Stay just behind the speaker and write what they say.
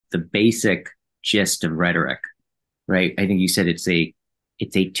the basic gist of rhetoric, right? I think you said it's a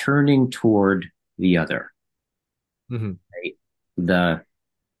turning toward the other, Hmm. right? The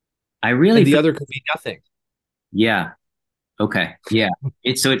I really And the feel, other could be nothing. yeah, okay, yeah.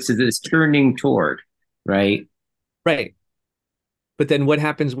 It's this turning toward, right? Right. But then what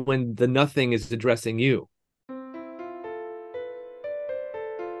happens when the nothing is addressing you?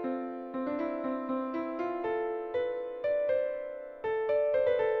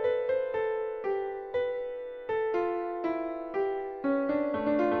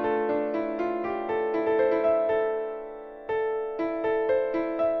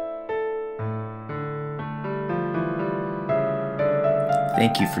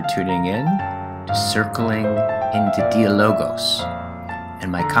 Thank you for tuning in to Circling into Dialogos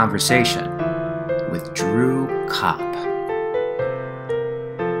and my conversation with Drew Kopp.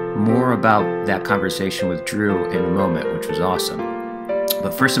 More about that conversation with Drew in a moment, which was awesome.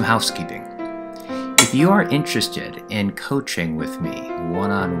 But first, some housekeeping. If you are interested in coaching with me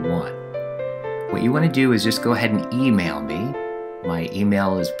one-on-one, what you want to do is just go ahead and email me. My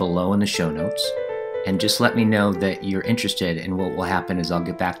email is below in the show notes. And just let me know that you're interested, and what will happen is I'll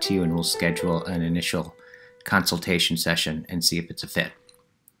get back to you and we'll schedule an initial consultation session and see if it's a fit.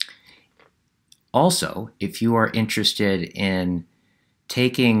 Also, if you are interested in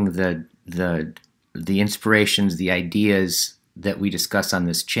taking the inspirations, the ideas that we discuss on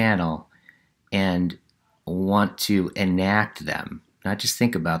this channel and want to enact them, not just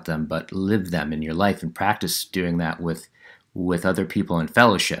think about them, but live them in your life and practice doing that with other people in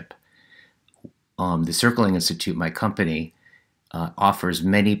fellowship. The Circling Institute, my company, offers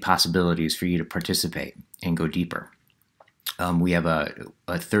many possibilities for you to participate and go deeper. We have a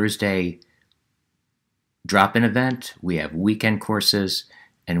Thursday drop-in event, we have weekend courses,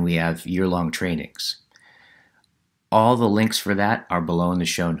 and we have year-long trainings. All the links for that are below in the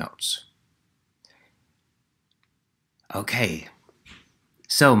show notes. Okay,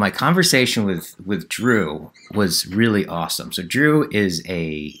 so my conversation with Drew was really awesome. So Drew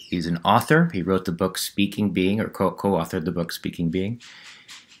he's an author. He wrote the book Speaking Being, or co-authored the book Speaking Being.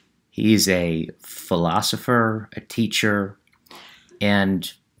 He's a philosopher, a teacher, and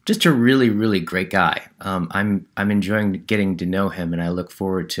just a really, really great guy. I'm enjoying getting to know him, and I look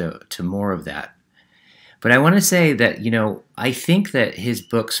forward to more of that. But I want to say that, I think that his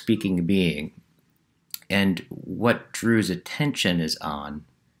book Speaking Being and what Drew's attention is on,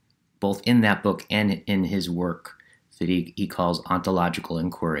 both in that book and in his work that he calls Ontological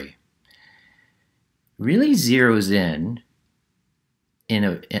Inquiry, really zeroes in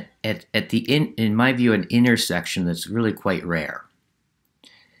in my view, an intersection that's really quite rare.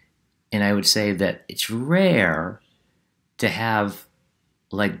 And I would say that it's rare to have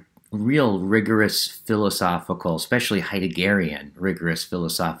like real rigorous philosophical, especially Heideggerian rigorous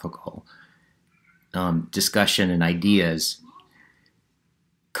philosophical discussion and ideas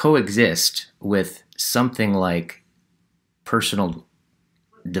coexist with something like personal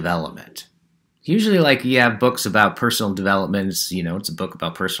development. Usually, like, you have books about personal development, it's a book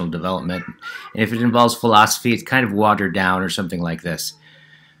about personal development. And if it involves philosophy, it's kind of watered down or something like this.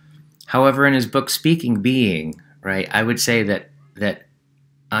 However, in his book Speaking Being, right, I would say that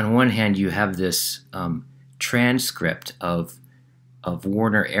on one hand you have this transcript of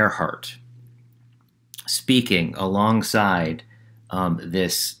Werner Erhard speaking alongside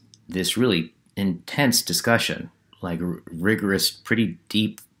this really intense discussion, like rigorous, pretty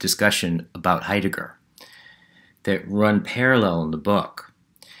deep discussion about Heidegger that run parallel in the book.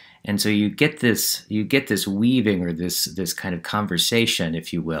 And so you get this weaving, or this kind of conversation,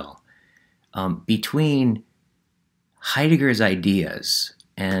 if you will, between Heidegger's ideas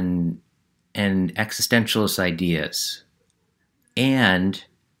and existentialist ideas, and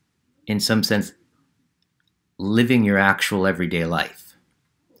in some sense living your actual everyday life.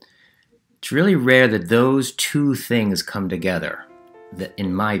 It's really rare that those two things come together, that,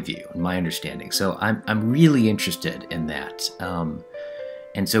 in my view, in my understanding. So I'm really interested in that.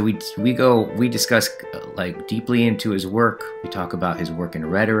 And so we discuss like deeply into his work. We talk about his work in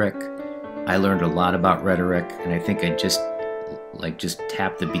rhetoric. I learned a lot about rhetoric, and I think I just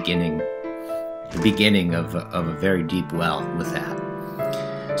tapped the beginning of a very deep well with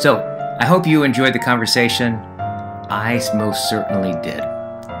that. So I hope you enjoyed the conversation. I most certainly did.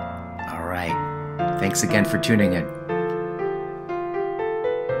 All right. Thanks again for tuning in.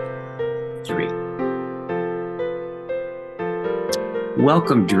 3.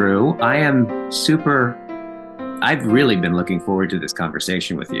 Welcome, Drew. I've really been looking forward to this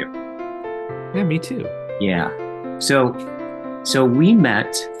conversation with you. Yeah, me too. Yeah. So we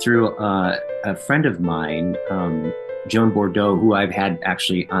met through a friend of mine. Joan Bordeaux, who I've had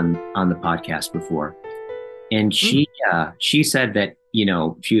actually on the podcast before, and Mm, she said that,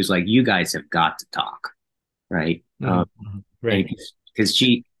 she was like, you guys have got to talk, right? mhm, mhm. And Right. because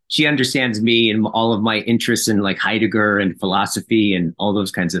she understands me and all of my interests in like Heidegger and philosophy and all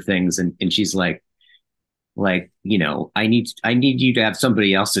those kinds of things, and she's like, I need you to have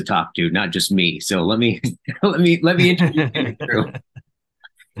somebody else to talk to, not just me. So let me let me introduce you to Drew.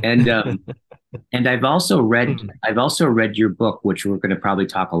 And and Mm, I've also read your book, which we're going to probably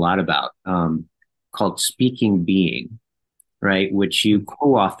talk a lot about, called Speaking Being, right? Which you mm.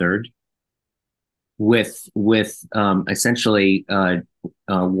 co-authored with essentially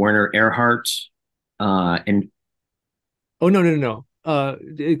Werner Erhard and Oh, no, no, no, no.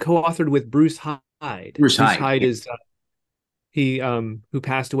 Co-authored with Bruce Hyde. Bruce Bruce Hyde. Hyde Yeah, is he who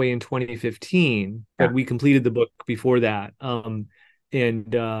passed away in 2015, yeah, but we completed the book before that. And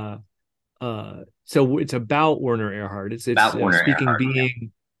So it's about Werner Erhard. It's about Werner Speaking Erhard.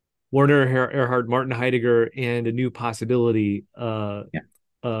 Being, Werner Erhard, Martin Heidegger, and a new possibility Yeah,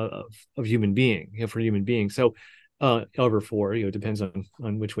 of human being, for human beings. So, over four, it depends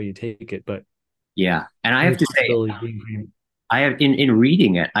on which way you take it, but yeah. And I a new have to say, possibility of being. I have in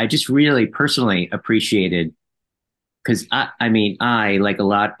reading it, I just really personally appreciated, because I mean, I, like a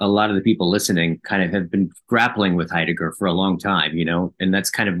lot of the people listening, kind of have been grappling with Heidegger for a long time, and that's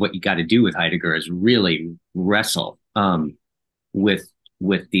kind of what you got to do with Heidegger, is really wrestle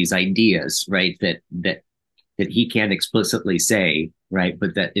with these ideas, right? That he can't explicitly say, right,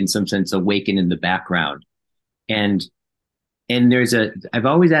 but that in some sense awaken in the background. And I've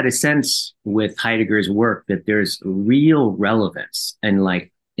always had a sense with Heidegger's work that there's real relevance, and,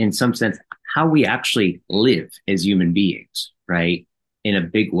 like, in some sense, how we actually live as human beings, right, in a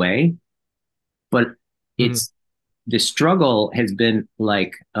big way. But Mhm. it's the struggle has been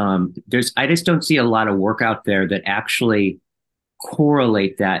like, I just don't see a lot of work out there that actually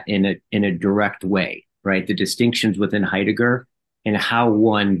correlate that in a direct way, right? The distinctions within Heidegger and how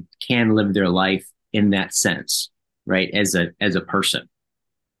one can live their life in that sense, right? As a person.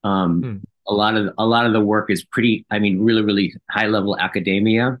 Um, Mm. a lot of the work is pretty, I mean, really, really high level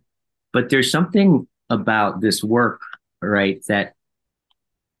academia, but there's something about this work, right, that,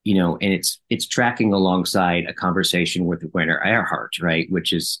 and it's tracking alongside a conversation with Werner Erhard, right,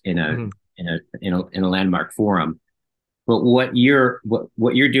 which is in a Mhm. in a landmark forum. But what you're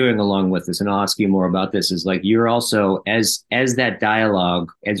doing along with this, and I'll ask you more about this, is like, you're also, as that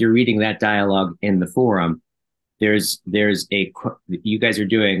dialogue, as you're reading that dialogue in the forum, there's you guys are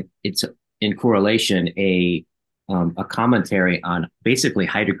doing, it's in correlation, a commentary on basically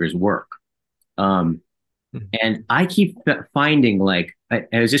Heidegger's work. Um, Mhm. and I keep finding, like, I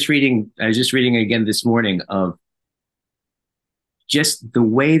was just reading again this morning of just the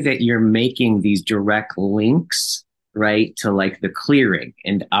way that you're making these direct links, right, to like the clearing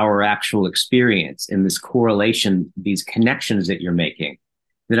and our actual experience, and this correlation, these connections that you're making,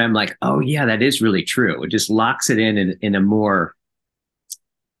 that I'm like, oh yeah, that is really true. It just locks it in a more,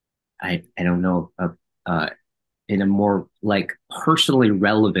 I don't know, in a more like personally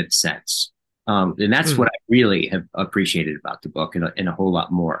relevant sense. And that's what Mhm. I really have appreciated about the book, and a whole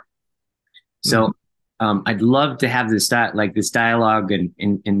lot more. Mhm. So I'd love to have this dialogue,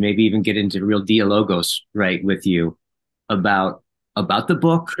 and maybe even get into real dialogos, right, with you about the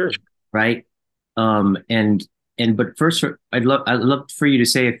book, Sure. right? And but first, I'd love for you to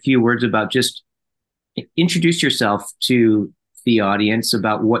say a few words about, just introduce yourself to the audience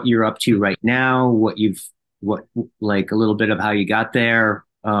about what you're up to Mhm. right now, what like a little bit of how you got there.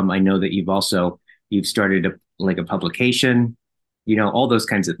 I know that you've started a publication, all those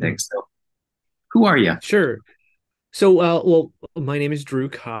kinds of Mhm. things. So who are you? Sure. So, well, my name is Drew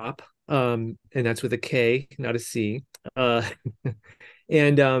Kopp, and that's with a K, not a C. Uh,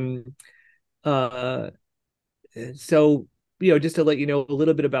 and uh, so, just to let you know a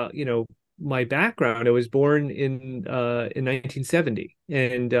little bit about, my background. I was born in 1970,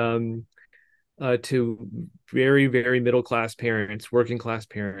 and to very, very middle class parents, working class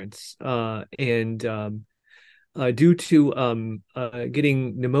parents, and due to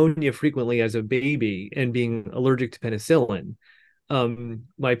getting pneumonia frequently as a baby and being allergic to penicillin,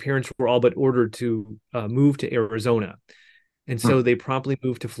 my parents were all but ordered to move to Arizona. And Hmm. so they promptly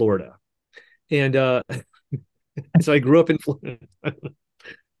moved to Florida. And so I grew up in Florida.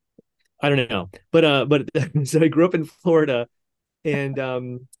 I don't know. But so I grew up in Florida, and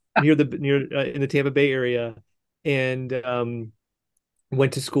near in the Tampa Bay area, and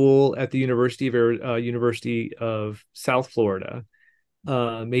went to school at the University of South Florida.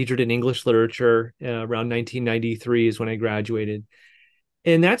 Majored in English literature. Around 1993 is when I graduated,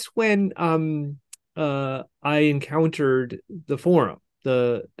 and that's when I encountered the forum,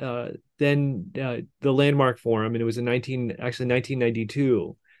 the landmark forum, and it was in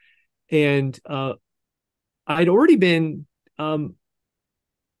 1992, and I'd already been um,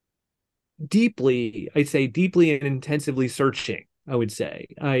 I'd say deeply and intensively searching. I would say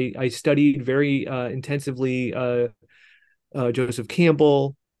I studied very intensively Joseph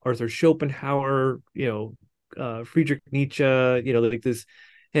Campbell, Arthur Schopenhauer, Friedrich Nietzsche, like this,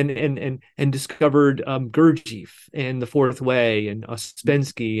 and discovered Gurdjieff and the Fourth Way and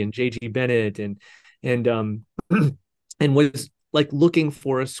Ouspensky and J.G. Bennett and and was like looking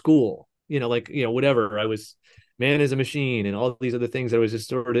for a school, whatever. I was Man is a Machine and all these other things. I was just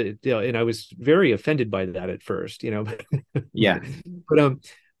sort of, and I was very offended by that at first, Yeah. but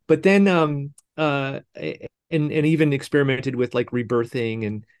but then and even experimented with like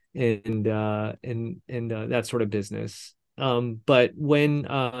rebirthing and that sort of business. But when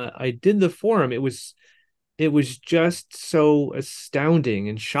I did the forum, it was just so astounding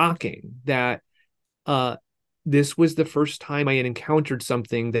and shocking that uh, this was the first time I had encountered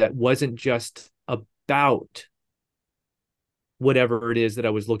something that wasn't just about whatever it is that I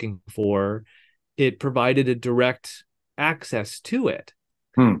was looking for. It provided a direct access to it.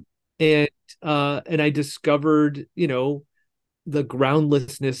 Hmm. And I discovered, the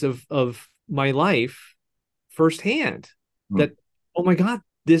groundlessness of my life firsthand. Hmm. That, oh my God,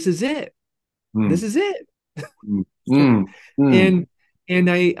 this is it. Hmm. This is it. Hmm. Hmm. Hmm. and and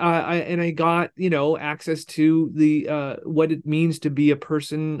I got, access to the what it means to be a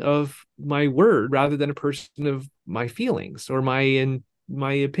person of my word rather than a person of my feelings or my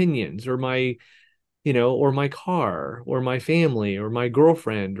opinions or or my car or my family or my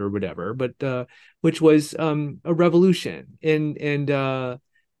girlfriend or whatever, but which was a revolution. And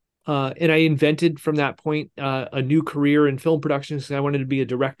I invented from that point a new career in film production. So I wanted to be a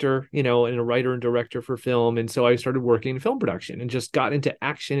director, and a writer and director for film. And so I started working in film production and just got into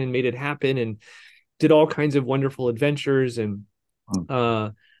action and made it happen and did all kinds of wonderful adventures. And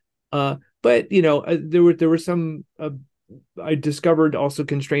Hmm. uh, but there were some. I discovered also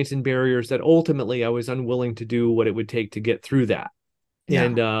constraints and barriers that ultimately I was unwilling to do what it would take to get through that. Yeah.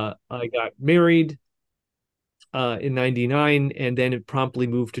 And I got married in '99, and then it promptly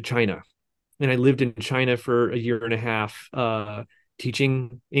moved to China. And I lived in China for a year and a half,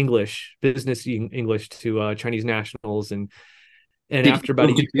 teaching English, business English to Chinese nationals. And Did you after about a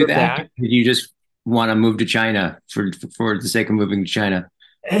move to do year of that? that, Did you just want to move to China for the sake of moving to China?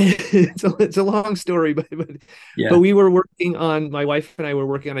 it's a long story, but Yeah. we were working on my wife and I were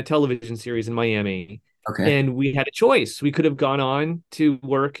working on a television series in Miami, Okay. and we had a choice. We could have gone on to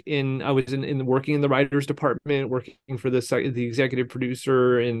work in. I was in working in the writers department, working for the executive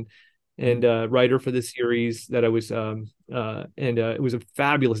producer and writer for the series that I was and it was a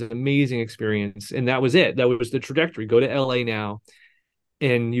fabulous, amazing experience. And that was it. That was the trajectory. Go to LA now,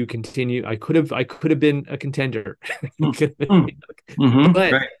 and you continue. I could have been a contender. Hmm. Hmm. Hmm.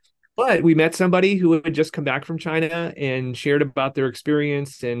 but Right. but we met somebody who had just come back from China and shared about their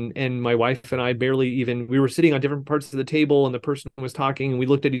experience. And my wife and I barely even, we were sitting on different parts of the table, and the person was talking, and we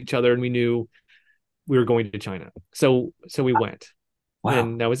looked at each other and we knew we were going to China. So we went, Wow.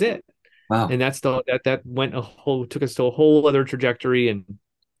 and that was it. Wow. And that went took us to a whole other trajectory. And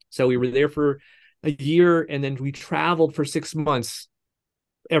so we were there for a year, and then we traveled for 6 months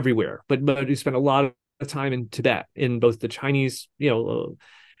everywhere. But we spent a lot of time in Tibet, in both the Chinese,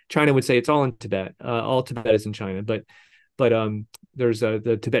 China would say it's all in Tibet. All Tibet is in China, but there's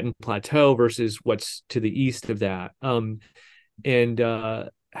the Tibetan Plateau versus what's to the east of that. And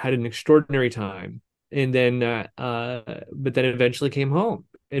had an extraordinary time. And then, but then eventually came home,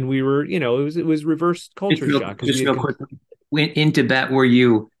 and we were, it was reverse culture shock because we Just had real quick. In Tibet, were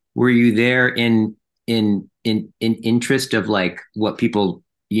you there in interest of like what people,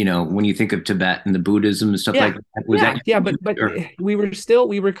 when you think of Tibet and the Buddhism and stuff like Yeah, that? Was that yeah, your yeah. But interest, but or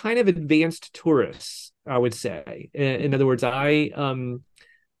we were kind of advanced tourists, I would say. In other words, I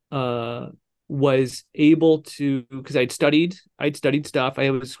uh was able to, because I'd studied stuff. I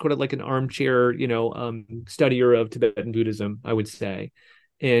was kind of like an armchair, studier of Tibetan Buddhism, I would say.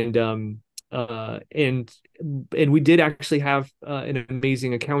 And uh and and we did actually have an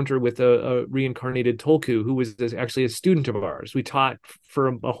amazing encounter with a reincarnated Tulku who was actually a student of ours. We taught for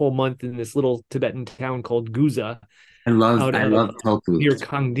a whole month in this little Tibetan town called Guza I love out I of love tofu. near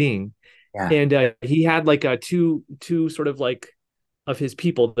Kangding. Yeah. And he had like two sort of like of his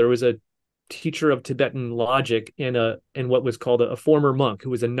people. There was a teacher of Tibetan logic and what was called a former monk who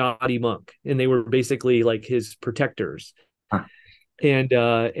was a naughty monk, and they were basically like his protectors. Huh.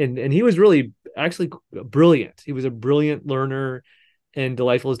 And he was really actually brilliant. He was a brilliant learner and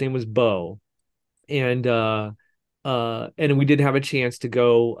delightful. His name was Bo, and we did have a chance to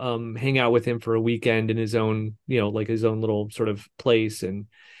go hang out with him for a weekend in his own, like his own little sort of place. And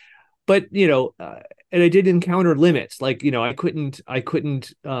I did encounter limits. Like, he couldn't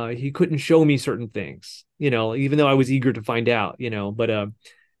show me certain things, even though I was eager to find out, but in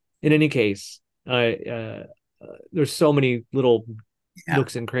any case, there's so many little Yeah.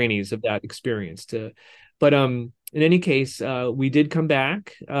 nooks and crannies of that experience but in any case, we did come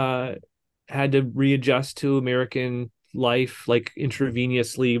back, had to readjust to American life, like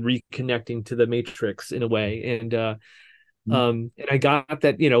intravenously reconnecting to the matrix in a way. And I got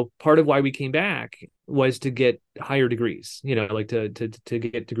that, part of why we came back was to get higher degrees, like to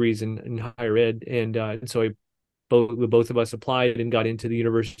get degrees in higher ed. And so both of us applied and got into the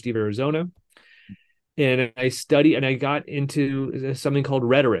University of Arizona. And I got into something called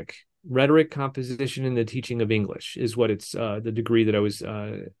rhetoric composition and the teaching of English is what it's the degree that I was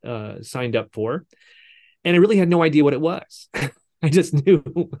signed up for. And I really had no idea what it was. I just knew,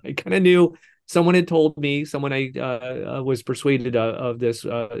 I kind of knew. Someone had told me, someone I was persuaded of this,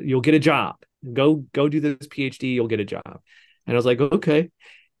 you'll get a job, go do this PhD, you'll get a job. And I was like, okay.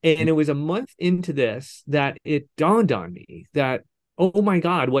 And it was a month into this that it dawned on me that, oh my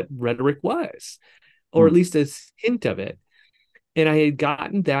God, what rhetoric was, or at least a hint of it. And I had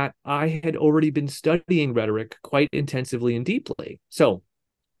gotten that I had already been studying rhetoric quite intensively and deeply. So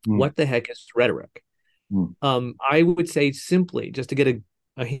what the heck is rhetoric? I would say simply, just to get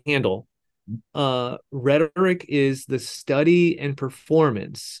a handle, rhetoric is the study and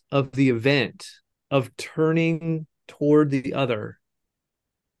performance of the event of turning toward the other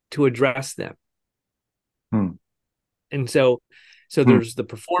to address them. And so there's the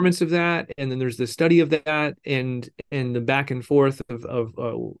performance of that, and then there's the study of that, and the back and forth of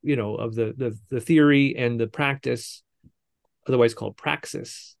the theory and the practice, otherwise called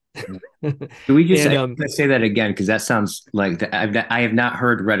praxis. Can we just And say that again? Because that sounds like I have not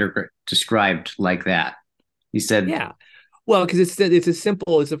heard rhetoric described like that. You said, yeah, well, because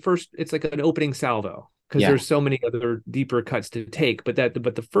it's like an opening salvo, because yeah, there's so many other deeper cuts to take. But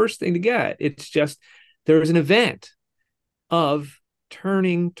the first thing to get, it's just there's an event of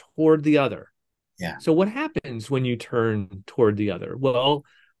turning toward the other. yeah, So what happens when you turn toward the other? Well,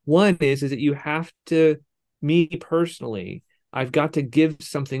 one is that you have to, me personally, I've got to give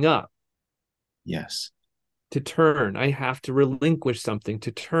something up yes, to turn. I have to relinquish something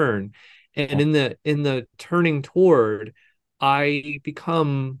to turn. And in the turning toward, I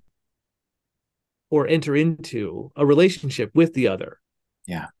become or enter into a relationship with the other.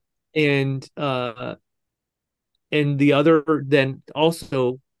 yeah, And the other then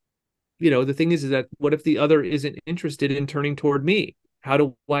also, the thing is that what if the other isn't interested in turning toward me? How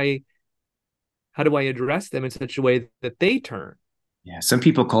do I address them in such a way that they turn yeah. Some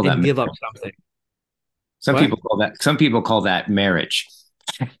people call that and give up marriage. something? Some What? people call that. Some people call that marriage.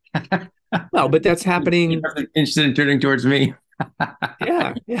 Well, but that's You're happening. not interested in turning towards me.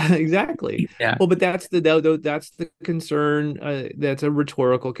 Yeah, yeah, exactly. Yeah. Well, but that's the concern. That's a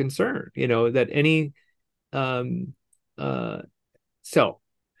rhetorical concern, that any um so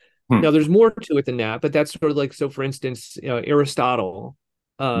Hmm. now there's more to it than that, but that's sort of like, so for instance, Aristotle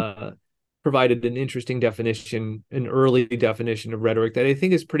provided an interesting definition, an early definition of rhetoric that I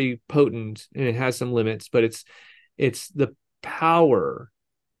think is pretty potent, and it has some limits, but it's the power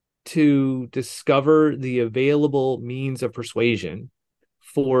to discover the available means of persuasion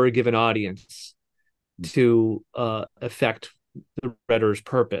for a given audience to affect the rhetor's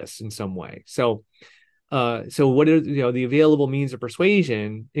purpose in some way. So what are the available means of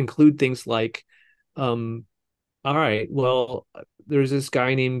persuasion include things like, all right, well, there's this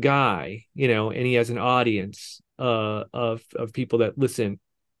guy named Guy, and he has an audience of people that listen,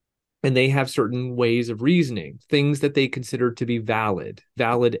 and they have certain ways of reasoning, things that they consider to be valid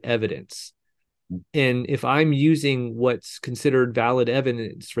evidence. And if I'm using what's considered valid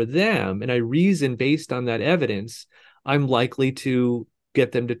evidence for them, and I reason based on that evidence, I'm likely to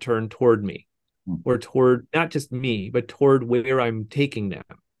get them to turn toward me, or toward not just me, but toward where I'm taking them.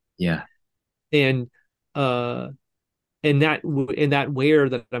 Yeah. And uh that where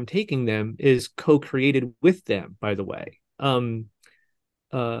that I'm taking them is co-created with them, by the way.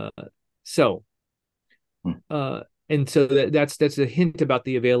 Uh so Hmm. and so that's a hint about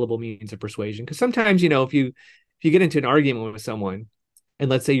the available means of persuasion, because sometimes, if you get into an argument with someone, and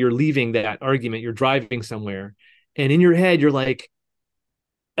let's say you're leaving that argument, you're driving somewhere, and in your head you're like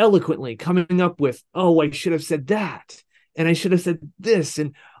eloquently coming up with, oh, I should have said that, and I should have said this,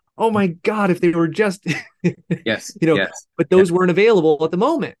 and oh my God, if they were just Yes. you know Yes. but Yes. those weren't available at the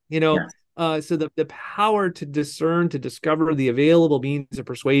moment. Yes. So the power to discern, to discover the available means of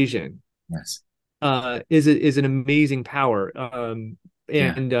persuasion, Yes. is an amazing power.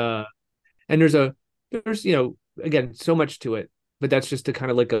 Yeah. And there's again so much to it, but that's just a kind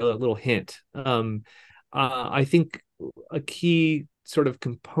of like a little hint. I think a key sort of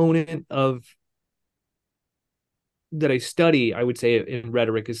component of that I study, I would say in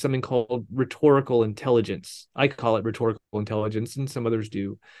rhetoric, is something called rhetorical intelligence. I call it rhetorical intelligence, and some others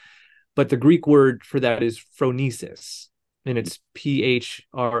do. But the Greek word for that is phronesis, and it's phronesis,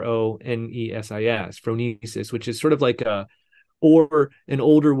 phronesis, which is sort of like or an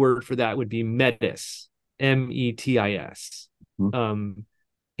older word for that would be metis, metis. Mhm. Um,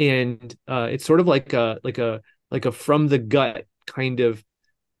 and it's sort of like a from the gut kind of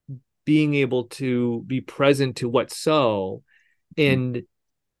being able to be present to what's so and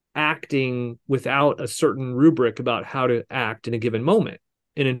acting without a certain rubric about how to act in a given moment.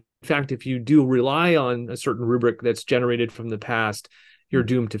 And in fact, if you do rely on a certain rubric that's generated from the past, you're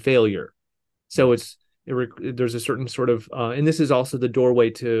doomed to failure. So there's a certain sort of, and this is also the doorway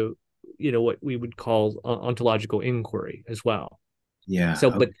to, what we would call ontological inquiry as well. Yeah. So,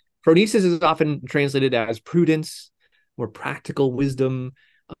 Okay. but phronesis is often translated as prudence or practical wisdom,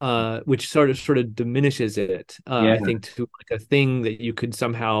 which sort of diminishes it. Yeah. I think to like a thing that you could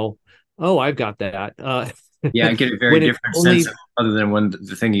somehow, oh, I've got that. Yeah. I get a very When it's different sense of only other than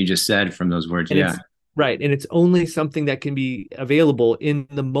the thing you just said from those words. and Yeah. it's right, and it's only something that can be available in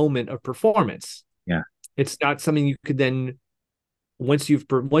the moment of performance. Yeah. It's not something you could then once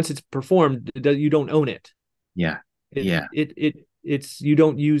it's performed, you don't own it. Yeah. It Yeah. it it it's you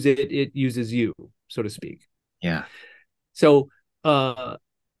don't use it; it uses you, so to speak. Yeah. So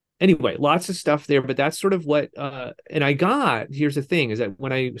anyway, lots of stuff there, but that's sort of what and I got here's the thing is that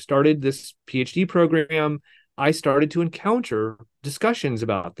when I started this PhD program, I started to encounter discussions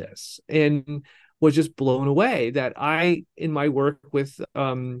about this and was just blown away that I in my work with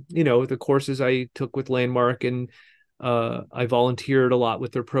the courses I took with Landmark and I volunteered a lot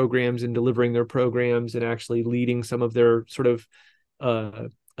with their programs and delivering their programs and actually leading some of their sort of uh,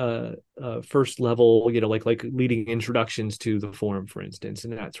 first level, like leading introductions to the forum, for instance,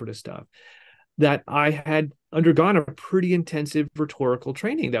 and that sort of stuff. That I had undergone a pretty intensive rhetorical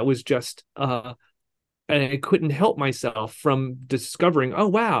training that was just, and I couldn't help myself from discovering, oh,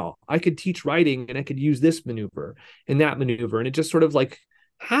 wow, I could teach writing and I could use this maneuver and that maneuver. And it just sort of like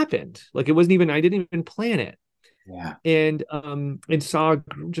happened. Like it wasn't even, I didn't even plan it Yeah. and saw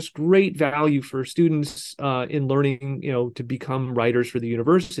just great value for students in learning, to become writers for the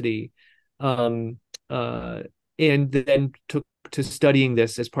university, um, uh, and then took to studying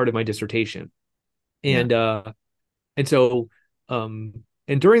this as part of my dissertation. Yeah. And so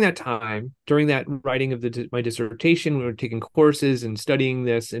and during that time, during that writing of my dissertation, we were taking courses and studying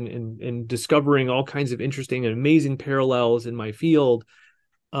this and discovering all kinds of interesting and amazing parallels in my field.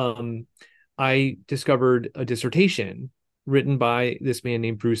 Um, I discovered a dissertation written by this man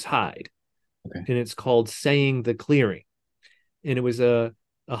named Bruce Hyde, Okay. and it's called Saying the Clearing. And it was a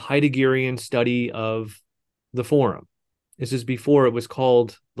Heideggerian study of the forum. This is before it was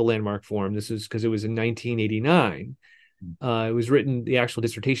called the Landmark Forum. This is because it was in 1989. It was written, the actual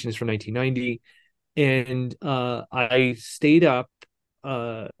dissertation is from 1990. And I stayed up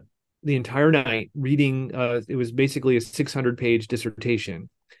uh, the entire night reading. It was basically a 600-page dissertation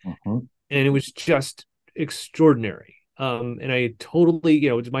Mhm. and it was just extraordinary. And I totally,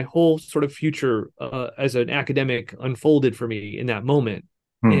 my whole sort of future as an academic unfolded for me in that moment,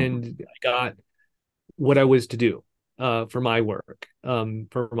 Hmm. and I got what I was to do for my work,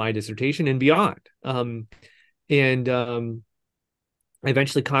 for my dissertation and beyond. And I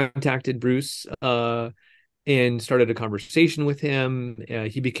eventually contacted Bruce and started a conversation with him.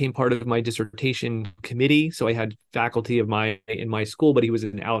 He became part of my dissertation committee, so I had faculty of my in my school, but he was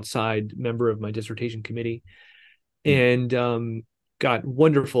an outside member of my dissertation committee, and got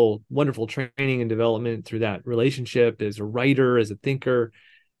wonderful, wonderful training and development through that relationship as a writer, as a thinker.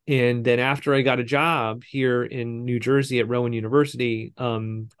 And then after I got a job here in New Jersey at Rowan University,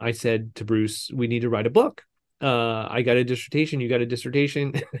 I said to Bruce, "We need to write a book. I got a dissertation. You got a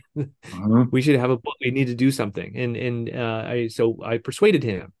dissertation. Mhm. We should have a book. We need to do something." I persuaded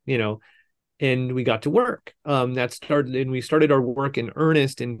him, and we got to work. We started our work in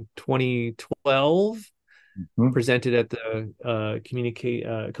earnest in 2012. Mhm. Presented at the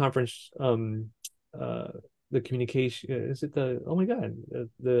communicate conference. Uh, the communication is it the oh my god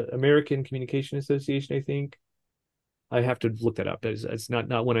the American Communication Association, I think. I have to look that up. It's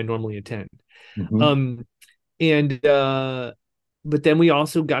not one I normally attend. Mhm. Um, and But then we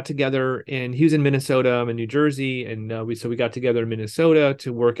also got together, and he was in Minnesota, I'm in New Jersey, and we got together in Minnesota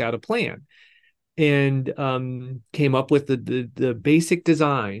to work out a plan, and came up with the basic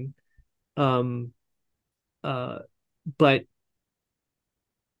design Um, uh, but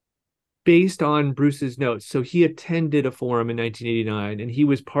based on Bruce's notes, so he attended a forum in 1989, and he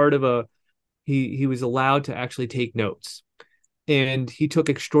was part of a he was allowed to actually take notes, and he took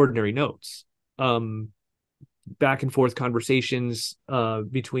extraordinary notes. Um, Back and forth conversations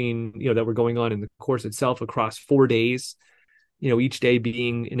between that were going on in the course itself across 4 days. Each day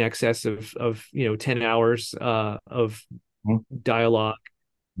being in excess of 10 hours of dialogue.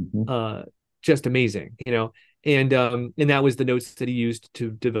 Mm-hmm. uh, just amazing. And that was the notes that he used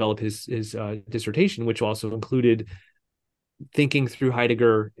to develop his dissertation, which also included thinking through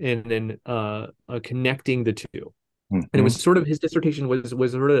Heidegger and then connecting the two. And it Mm-hmm. was sort of his dissertation was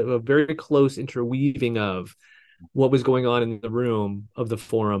sort of a very close interweaving of what was going on in the room of the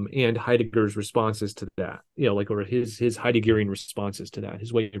forum and Heidegger's responses to that, or his Heideggerian responses to that,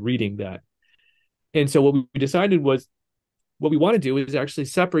 his way of reading that. And so what we decided was what we want to do is actually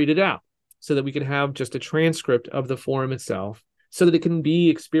separate it out so that we can have just a transcript of the forum itself so that it can be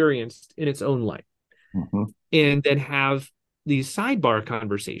experienced in its own light, Mm-hmm. and then have these sidebar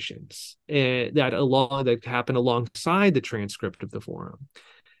conversations that happen alongside the transcript of the forum,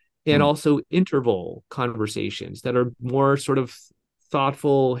 and also interval conversations that are more sort of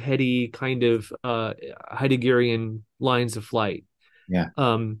thoughtful, heady kind of Heideggerian lines of flight Yeah.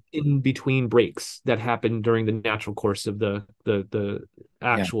 in between breaks that happen during the natural course of the Yeah.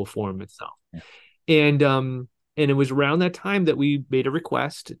 actual form itself. Yeah. And it was around that time that we made a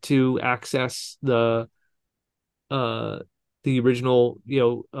request to access uh the original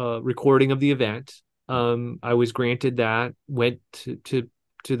recording of the event. I was granted that, went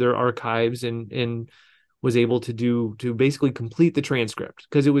to their archives and was able to basically complete the transcript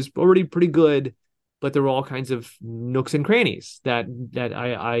because it was already pretty good, but there were all kinds of nooks and crannies that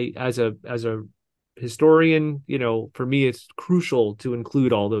I as a historian, for me it's crucial to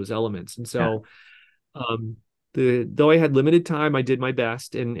include all those elements. And Yeah. so um though I had limited time, I did my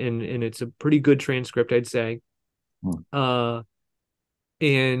best, and it's a pretty good transcript, I'd say. Mm. Uh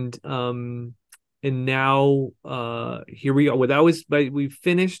and now here we are. Well, that was we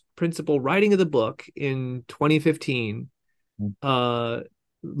finished principal writing of the book in 2015. Mm. uh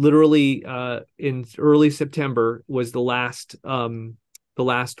Literally in early September was the last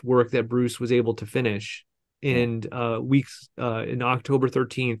work that Bruce was able to finish. Yeah. And weeks in October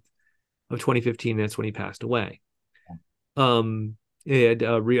 13th of 2015, that's when he passed away. He had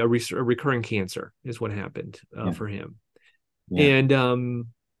a recurring cancer is what happened Yeah. for him. Yeah.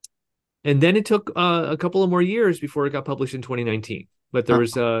 And then it took a couple of more years before it got published in 2019. But there Huh.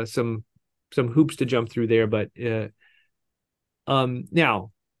 was some hoops to jump through there. But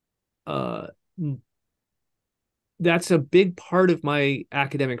now uh, that's a big part of my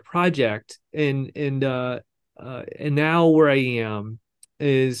academic project, and now where I am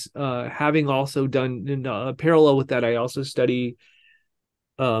is having also done in parallel with that. I also study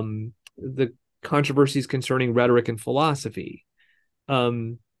the controversies concerning rhetoric and philosophy,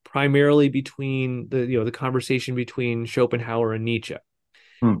 primarily between the conversation between Schopenhauer and Nietzsche,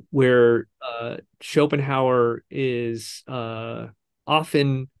 Hmm. where Schopenhauer is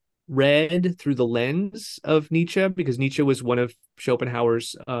often read through the lens of Nietzsche, because Nietzsche was one of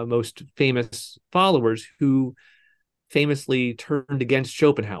Schopenhauer's most famous followers, who famously turned against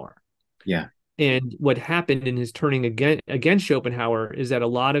Schopenhauer. Yeah. And what happened in his turning against Schopenhauer is that a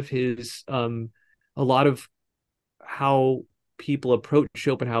lot of how people approach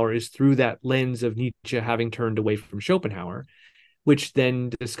Schopenhauer is through that lens of Nietzsche having turned away from Schopenhauer, which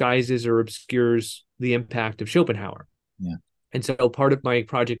then disguises or obscures the impact of Schopenhauer. Yeah. And so part of my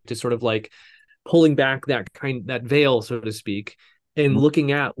project is sort of like pulling back that veil, so to speak, and Mm.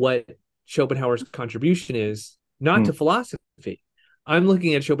 looking at what Schopenhauer's contribution is, not Mm. to philosophy. I'm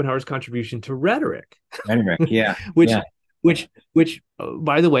looking at Schopenhauer's contribution to rhetoric, Rhetoric. Yeah. which Yeah. which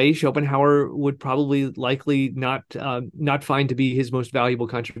by the way, Schopenhauer would probably likely not find to be his most valuable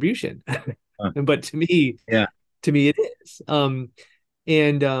contribution. Huh. But Yeah. to me it is.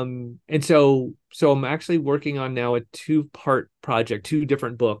 And so I'm actually working on now a two-part project, two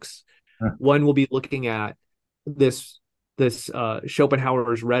different books. Huh. One will be looking at this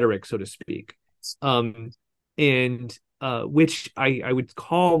Schopenhauer's rhetoric, so to speak, and which I would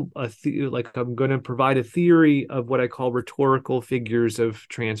call like I'm going to provide a theory of what I call rhetorical figures of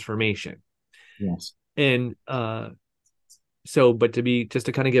transformation. Yes. And but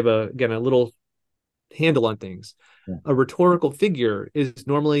to kind of give a little handle on things, Yeah. a rhetorical figure is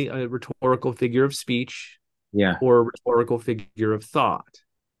normally a rhetorical figure of speech Yeah. or a rhetorical figure of thought.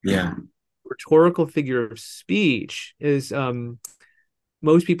 Yeah. Rhetorical figure of speech is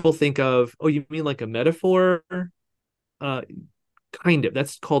most people think of, oh, you mean like a metaphor? Uh, kind of.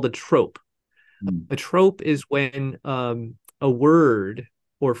 That's called a trope. Mm. A trope is when a word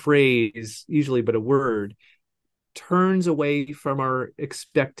or phrase, usually, but a word, turns away from the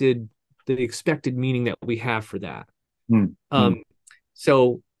expected meaning that we have for that. Mm. Mm. Um,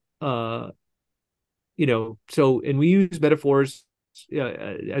 so, uh, and we use metaphors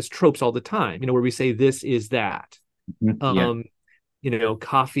as tropes all the time, where we say this is that. Mm. Yeah. Um,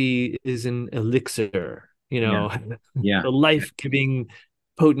 coffee is an elixir, Yeah. Yeah. the life-giving,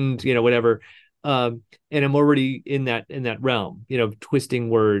 potent, whatever. And I'm already in that realm, twisting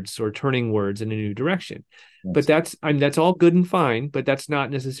words or turning words in a new direction. But Yes. that's all good and fine, but that's not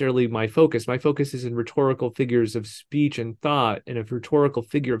necessarily my focus. My focus is in rhetorical figures of speech and thought. And a rhetorical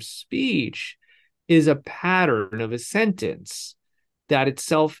figure of speech is a pattern of a sentence that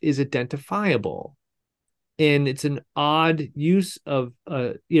itself is identifiable, and it's an odd use of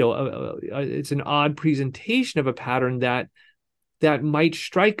it's an odd presentation of a pattern that might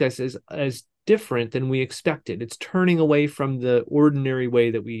strike us as different than we expected. It's turning away from the ordinary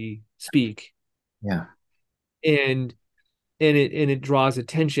way that we speak, Yeah. and it draws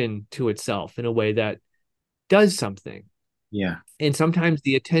attention to itself in a way that does something. Yeah. And sometimes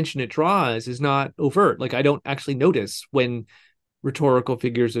the attention it draws is not overt. Like, I don't actually notice when rhetorical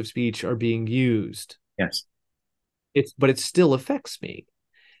figures of speech are being used. Yes. But it still affects me.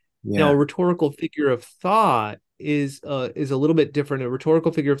 Now, Yeah. a rhetorical figure of thought is a little bit different. A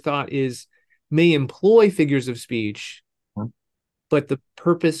rhetorical figure of thought is may employ figures of speech, Mm. but the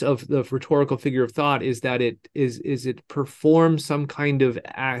purpose of the rhetorical figure of thought is that it performs some kind of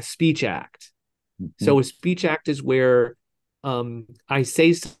speech act. Mhm. So a speech act is where I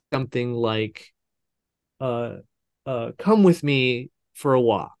say something like, uh, "Come with me for a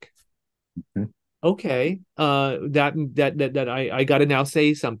walk." Mhm. Okay, that I got to now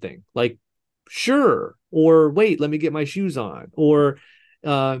say something like sure, or wait, let me get my shoes on, or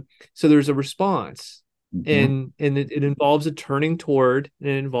uh so there's a response, Mhm. and it involves a turning toward, and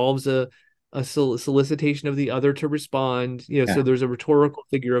it involves a solicitation of the other to respond, Yeah. so there's a rhetorical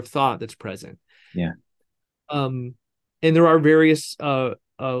figure of thought that's present. Yeah. um and there are various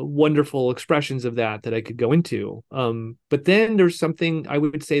wonderful expressions of that I could go into. But then there's something, I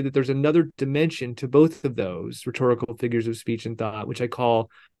would say that there's another dimension to both of those rhetorical figures of speech and thought, which I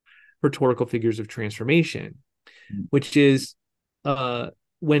call rhetorical figures of transformation, Mm. which is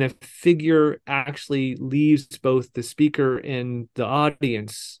when a figure actually leaves both the speaker and the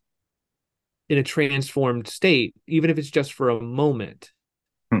audience in a transformed state, even if it's just for a moment,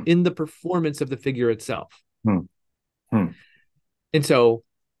 Mm. in the performance of the figure itself. Mm. Mm. And so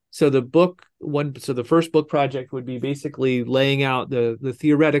the first book project would be basically laying out the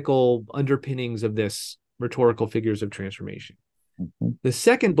theoretical underpinnings of this rhetorical figures of transformation. Mhm. The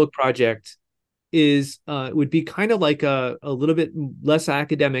second book project is would be kind of like a little bit less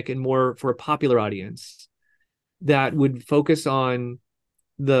academic and more for a popular audience, that would focus on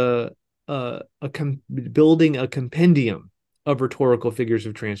the building a compendium of rhetorical figures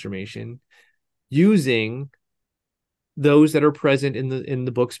of transformation using those that are present in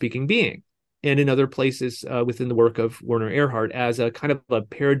the book Speaking Being, and in other places within the work of Werner Erhard, as a kind of a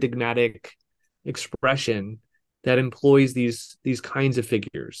paradigmatic expression that employs these kinds of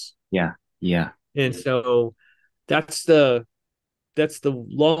figures. Yeah. Yeah. And so that's the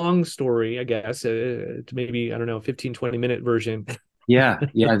long story, I guess, to maybe, I don't know, 15-20 minute version Yeah.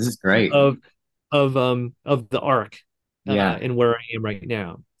 Yeah. This is great. of of the arc, Yeah. and where I am right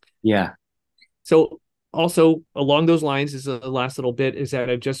now. Yeah. So also along those lines is a last little bit, is that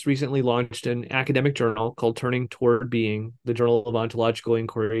I've just recently launched an academic journal called Turning Toward Being, the Journal of Ontological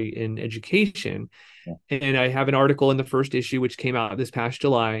Inquiry in Education. Yeah. And I have an article in the first issue, which came out this past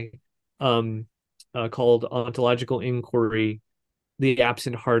July, um, called Ontological Inquiry, the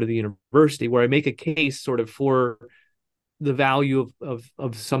Absent Heart of the University, where I make a case sort of for the value of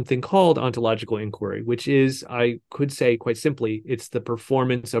something called ontological inquiry, which is, I could say quite simply, it's the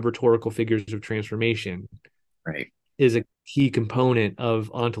performance of rhetorical figures of transformation Right. is a key component of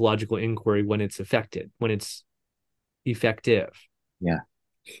ontological inquiry when it's effective. Yeah.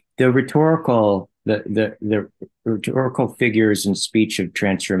 The rhetorical figures and speech of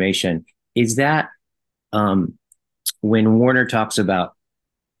transformation, is that um when Warner talks about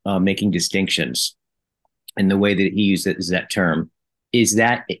making distinctions and the way that he uses that term, is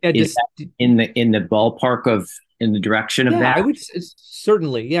that Yeah, is that in the ballpark of in the direction of yeah, that? I would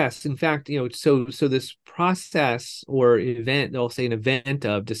certainly, yes. In fact, so this process or event, they'll say an event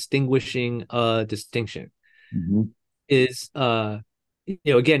of distinguishing a distinction, Mhm. is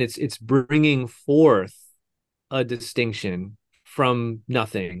again, it's bringing forth a distinction from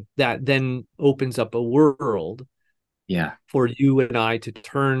nothing that then opens up a world Yeah. for you and I to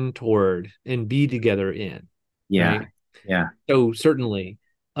turn toward and be together in, Yeah. right? Yeah. So certainly,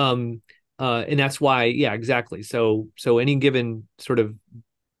 um, and that's why, yeah, exactly. So any given sort of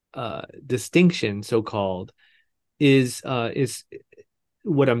distinction, so called, is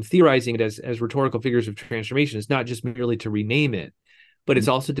what I'm theorizing it as rhetorical figures of transformation is not just merely to rename it, but it's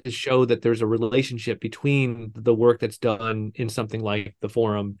also to show that there's a relationship between the work that's done in something like the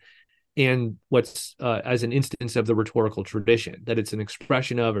forum and what's as an instance of the rhetorical tradition, that it's an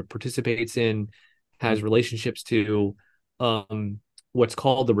expression of, or participates in, has relationships to um, what's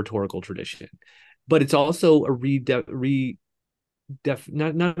called the rhetorical tradition. But it's also a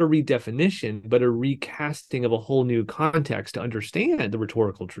not a redefinition, but a recasting of a whole new context to understand the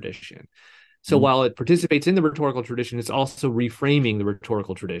rhetorical tradition. So Mm, while it participates in the rhetorical tradition, it's also reframing the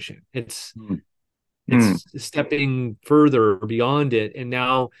rhetorical tradition. It's mm, mm. it's stepping further beyond it. And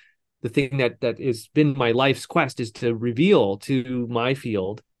now the thing that has been my life's quest is to reveal to my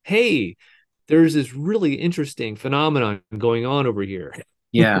field, hey, there's this really interesting phenomenon going on over here.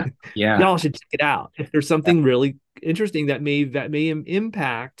 Yeah. Yeah. Y'all should check it out. If there's Yeah. something really interesting that may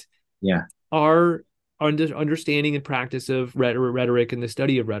impact Yeah. our understanding and practice of rhetoric and the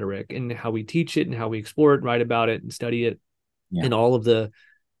study of rhetoric and how we teach it and how we explore it, write about it, and study it, Yeah. and all of the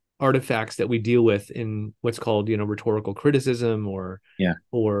artifacts that we deal with in what's called, rhetorical criticism, Yeah.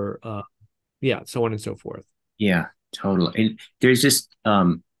 or yeah, so on and so forth. Yeah. Totally. And there's just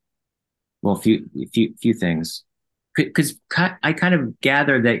well, few things, because I kind of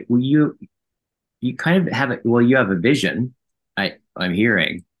gather that you kind of have you have a vision. I'm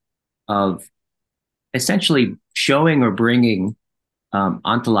hearing of essentially showing or bringing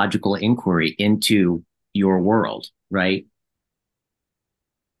ontological inquiry into your world, right?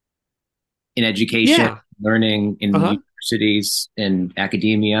 In education, Yeah. learning in Uh-huh. universities and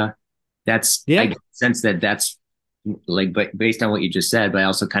academia. I Yeah. get the sense that that's like, but based on what you just said, but I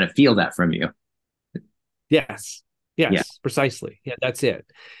also kind of feel that from you. Yes. Yeah. Yes, precisely. Yeah, that's it.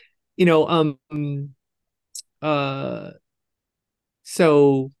 You know, uh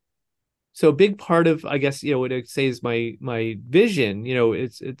so so a big part of, I guess, what I say is my vision,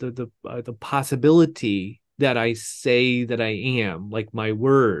 the possibility that I say that I am, like my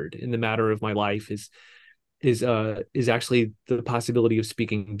word in the matter of my life, is actually the possibility of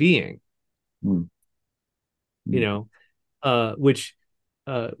speaking being, Mm, you mm, know, which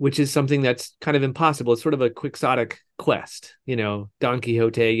is something that's kind of impossible. It's sort of a quixotic quest, Don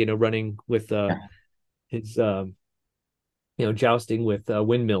Quixote, running with yeah. his jousting with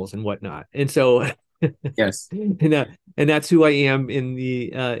windmills and whatnot. And so Yes. and that's who I am in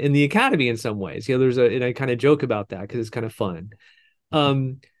the academy in some ways. And I kind of joke about that because it's kind of fun.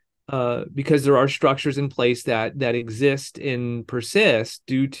 Um, because there are structures in place that exist and persist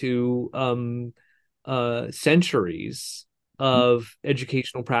due to centuries of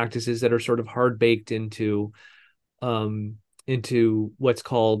educational practices that are sort of hard baked into what's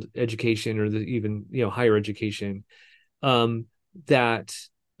called education, or the even higher education, um, that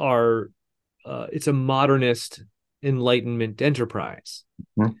are it's a modernist enlightenment enterprise,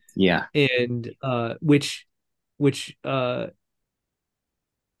 Mm, yeah. and which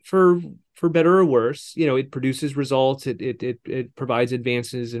for for better or worse, it produces results. It provides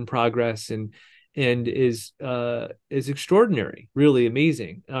advances in progress, and is extraordinary, really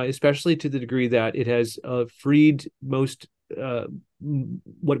amazing, especially to the degree that it has freed most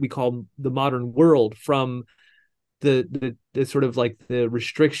what we call the modern world from the sort of like the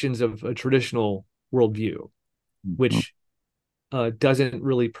restrictions of a traditional worldview, Mhm. which doesn't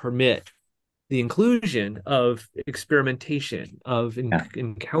really permit the inclusion of experimentation, of Yeah.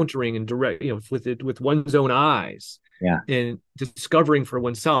 encountering and direct, with one's own eyes, Yeah. and discovering for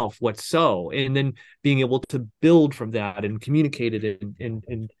oneself what's so, and then being able to build from that and communicate it,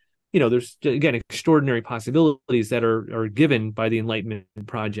 and there's again extraordinary possibilities that are given by the Enlightenment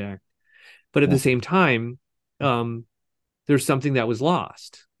project, but at Yeah. the same time, um, there's something that was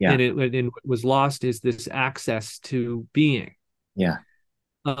lost, Yeah. and what was lost is this access to being. Yeah.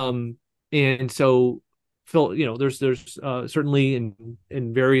 um and so, Phil, there's certainly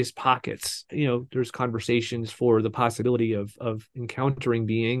in various pockets, there's conversations for the possibility of encountering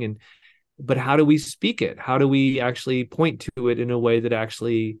being, but how do we speak it? How do we actually point to it in a way that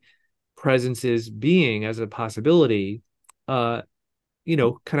actually presences being as a possibility? uh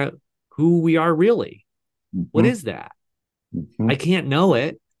kind of who we are really. What Hmm. is that? Hmm. I can't know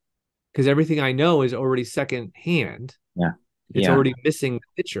it, because everything I know is already second hand. Yeah. It's Yeah. already missing the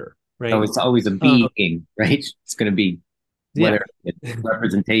picture, So right? it's always a Um, being, right? It's going to be yeah, whether it's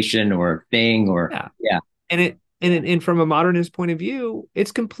representation or thing or yeah, yeah. and And from a modernist point of view,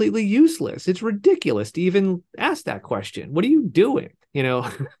 it's completely useless. It's ridiculous to even ask that question. What are you doing?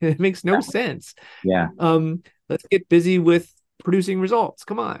 It makes no sense. Yeah. Let's get busy with producing results.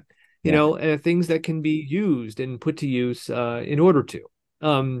 Come on, Yeah. things that can be used and put to use in order to.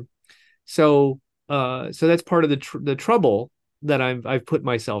 Um, so so that's part of the trouble that I've put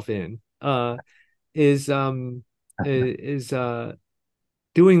myself in. Is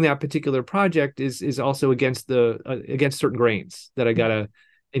doing that particular project is also against the against certain grains that I gotta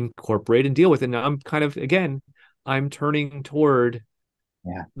incorporate and deal with. And now I'm kind of, again, I'm turning toward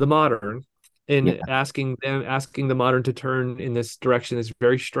Yeah. the modern Yeah. and asking the modern to turn in this direction is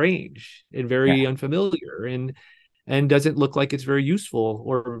very strange and Yeah. very unfamiliar, and doesn't look like it's very useful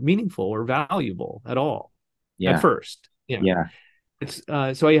or meaningful or valuable at all at Yeah. first. Yeah. Yeah. It's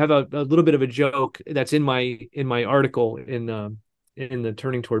so I have a little bit of a joke that's in my article in the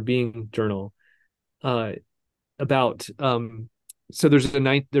Turning Toward Being journal, uh, about so there's a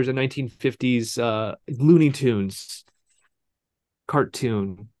 1950s Looney Tunes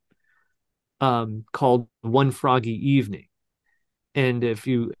cartoon called One Froggy Evening. And if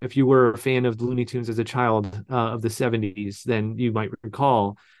you were a fan of Looney Tunes as a child of the 70s, then you might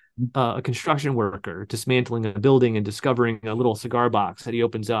recall a construction worker dismantling a building and discovering a little cigar box that he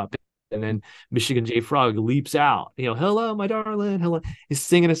opens up. And then Michigan J. Frog leaps out, hello, my darling, hello. He's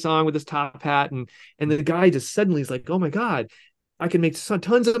singing a song with his top hat. And the guy just suddenly is like, oh my God, I can make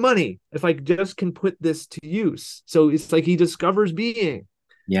tons of money if I just can put this to use. So it's like he discovers being,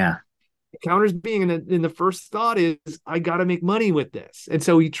 Yeah. encounters being, and the first thought is, I got to make money with this. And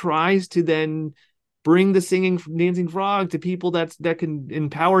so he tries to then bring the singing dancing frog to people that can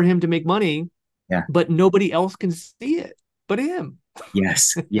empower him to make money, Yeah. but nobody else can see it but him.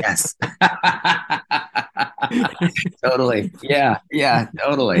 Yes. Yes. Totally. Yeah. Yeah.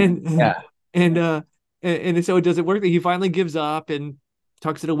 Totally. and Yeah. and and so it doesn't work. He finally gives up and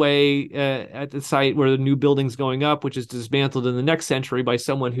tucks it away at the site where the new building's going up, which is dismantled in the next century by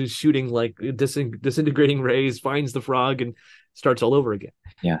someone who's shooting like disintegrating rays, finds the frog, and starts all over again.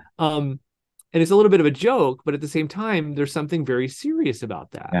 Yeah. And it's a little bit of a joke, but at the same time, there's something very serious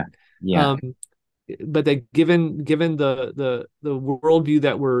about that. Yeah. Yeah. Um, but that given the worldview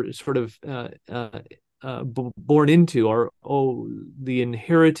that we're sort of born into, or the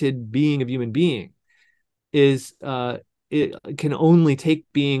inherited being of human being is it can only take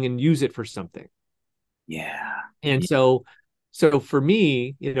being and use it for something. Yeah. And Yeah. so for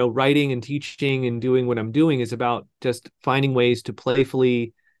me, writing and teaching and doing what I'm doing is about just finding ways to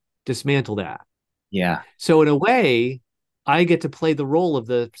playfully dismantle that. Yeah. So in a way, I get to play the role of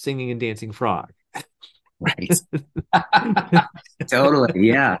the singing and dancing frog. Right. Totally.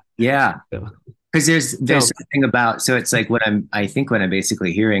 Yeah. Yeah. So, Because there's so something about, so it's like I think what I'm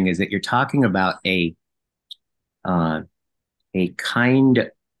basically hearing is that you're talking about uh a kind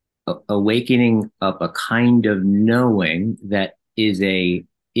awakening up a kind of knowing that is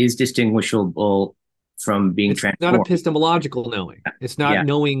distinguishable from being it's not transformed. epistemological knowing. It's not Yeah.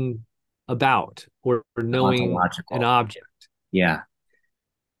 knowing about or knowing an Ontological. object. Yeah.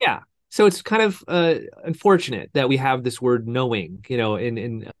 Yeah. So it's kind of unfortunate that we have this word knowing, Yeah.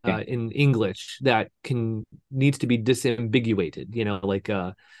 in English that needs to be disambiguated,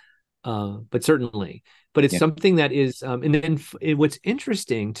 but certainly, but it's Yeah. something that is, and then what's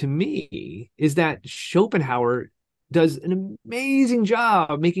interesting to me is that Schopenhauer does an amazing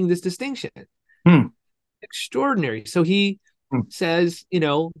job making this distinction. Hmm. Extraordinary. So he Hmm. says,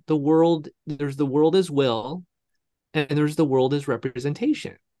 there's the world as will, and there's the world as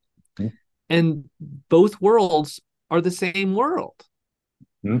representation. Hmm. And both worlds are the same world,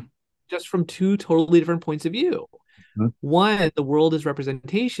 Hmm. just from two totally different points of view. Hmm. One, the world as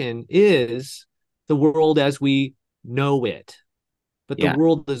representation is the world as we know it, but the Yeah.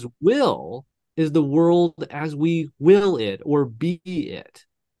 world as will is the world as we will it or be it.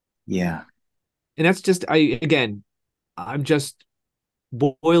 Yeah. And that's just, I'm just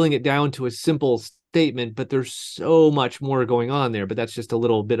boiling it down to a simple statement, but there's so much more going on there. But that's just a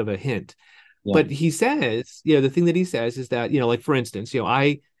little bit of a hint. Yeah. But he says, the thing that he says is that, like, for instance,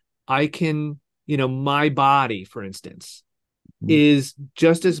 I can, my body, for instance, Hmm. is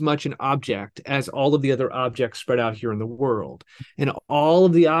just as much an object as all of the other objects spread out here in the world. And all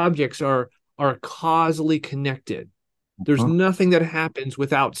of the objects are causally connected. There's Hmm. nothing that happens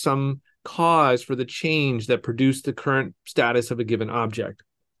without some cause for the change that produced the current status of a given object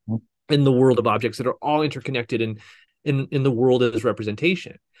in the world of objects that are all interconnected in the world as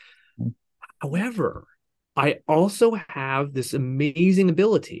representation. However, I also have this amazing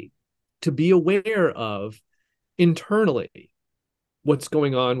ability to be aware of internally what's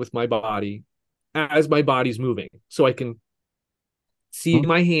going on with my body as my body's moving. So I can see Mhm.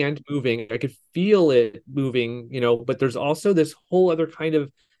 my hand moving, I could feel it moving, but there's also this whole other kind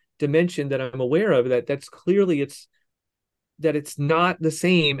of dimension that I'm aware of that's clearly it's not the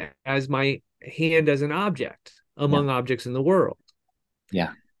same as my hand as an object Yeah. among objects in the world.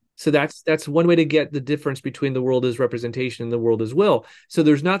 Yeah. So that's one way to get the difference between the world as representation and the world as will. So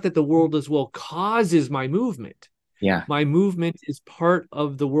there's not that the world as will causes my movement. Yeah. My movement is part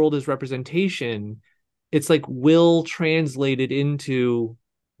of the world as representation. It's like will translated into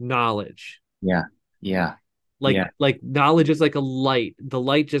knowledge. Yeah. Yeah. like Yeah. like knowledge is like a light. The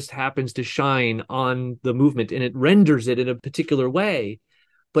light just happens to shine on the movement and it renders it in a particular way,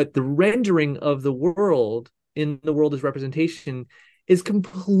 but the rendering of the world in the world as representation is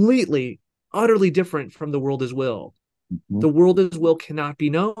completely, utterly different from the world as will. Mhm. The world as will cannot be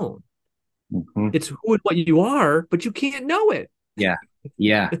known. Mhm. It's who and what you are, but you can't know it. Yeah.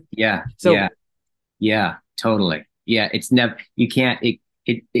 Yeah. Yeah. So Yeah. Yeah. Totally. Yeah. It's never, you can't,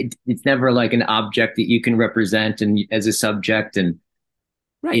 it's never like an object that you can represent and as a subject. And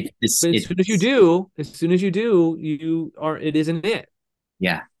right, but it's, as soon as you do, you are, it isn't it.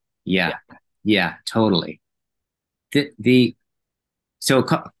 yeah. Yeah. Yeah. Totally. The so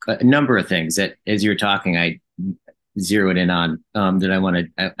a number of things that as you're talking, I zeroed in on that I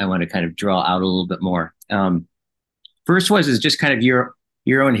want to kind of draw out a little bit more. First was is just kind of your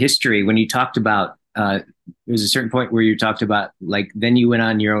own history when you talked about there was a certain point where you talked about like then you went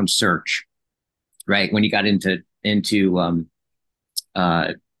on your own search, right? When you got into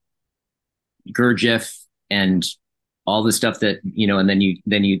uh, Gurdjieff and all the stuff that and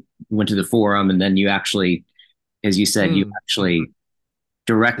then you went to the forum, and then you actually, as you said, you Mm. actually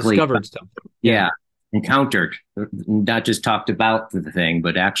directly, Discovered stuff. Yeah. yeah, encountered, not just talked about the thing,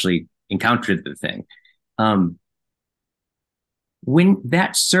 but actually encountered the thing. Um, when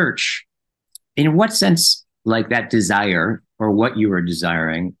that search, in what sense, like that desire or what you were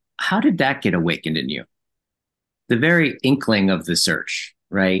desiring, how did that get awakened in you? The very inkling of the search,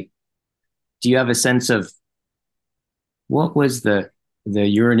 right? Do you have a sense of what was the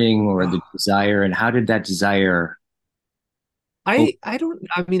yearning or the desire, and how did that desire? Oh, I don't,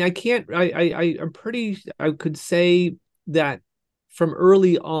 I mean, I can't, I'm pretty, I could say that from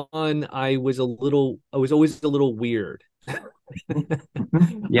early on I was always a little weird.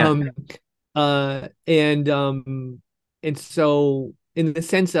 yeah, um and so in the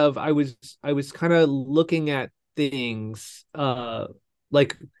sense of I was kind of looking at things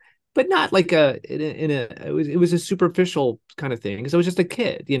like, but not like it was a superficial kind of thing because I was just a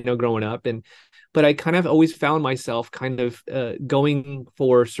kid, growing up. And but I kind of always found myself kind of going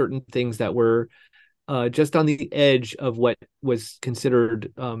for certain things that were just on the edge of what was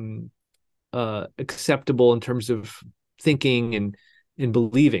considered acceptable in terms of thinking and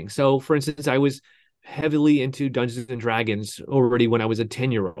believing. So, for instance, I was heavily into Dungeons and Dragons already when I was a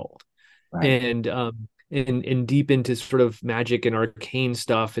 10-year old, right, and deep into sort of magic and arcane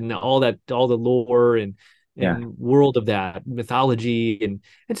stuff and all the lore yeah, and world of that mythology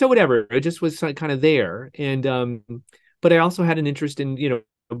and so whatever. It just was kind of there. And but I also had an interest in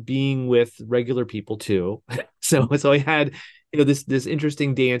being with regular people too. So I had this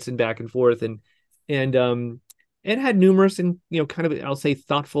interesting dance and back and forth and and had numerous and kind of, I'll say,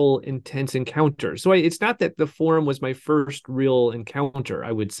 thoughtful, intense encounters. So it's not that the forum was my first real encounter,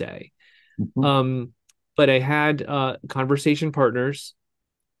 I would say. mhm, um but I had conversation partners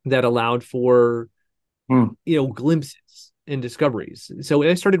that allowed for mm, glimpses and discoveries. So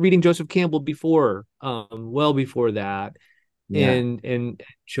I started reading Joseph Campbell before, well before that, yeah, and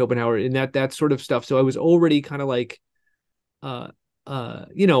Schopenhauer and that sort of stuff. So I was already kind of like uh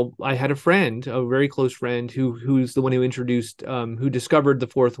I had a friend, a very close friend, who's the one who introduced who discovered the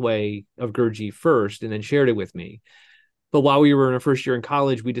fourth way of Gurdjieff first and then shared it with me. But while we were in our first year in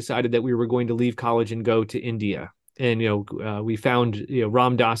college, we decided that we were going to leave college and go to India. And we found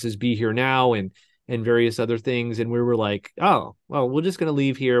Ram Dass's Be Here Now and various other things, and we were like, oh well, we're just going to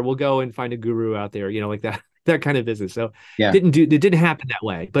leave here. We'll go and find a guru out there, like that that kind of business. So yeah, it didn't happen that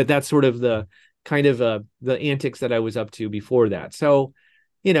way, but that's sort of the kind of the antics that I was up to before that. So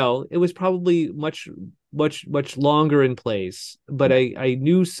it was probably much longer in place, but yeah, I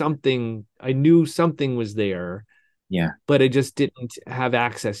knew something was there, yeah, but I just didn't have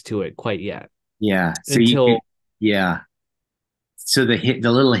access to it quite yet yeah. So until yeah. So the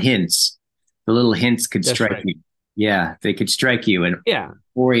little hints could that's strike right. you. Yeah, they could strike you and Yeah.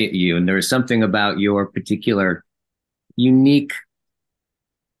 orient you. And there was something about your particular unique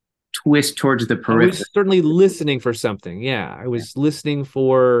twist towards the I periphery. was certainly listening for something. Yeah. I Yeah, was listening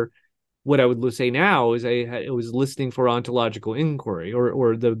for what I would say now is I was listening for ontological inquiry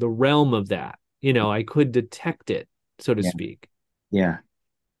or the realm of that. I could detect it, so to Yeah. speak, Yeah.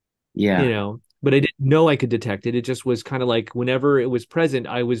 Yeah. but I didn't know I could detect it. It just was kind of like whenever it was present,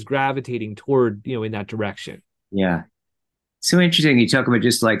 I was gravitating toward, in that direction. Yeah. So interesting. You talk about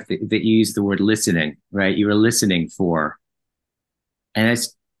just like that you use the word listening, right? You were listening for, and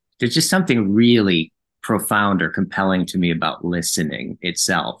there's just something really profound or compelling to me about listening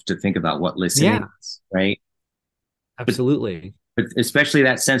itself, to think about what listening Yeah, is, right? But absolutely. but especially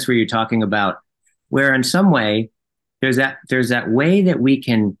that sense where you're talking about where in some way there's that way that we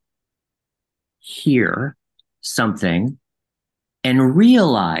can hear something and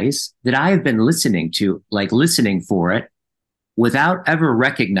realize that I have been listening to, like listening for it without ever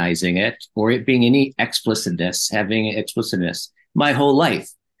recognizing it or it being any explicitness, having explicitness my whole life.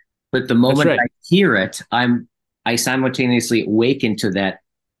 But the That's moment I right. hear it, I simultaneously awaken to that.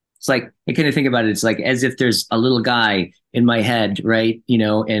 It's like I kind of think about it. It's like as if there's a little guy in my head, right?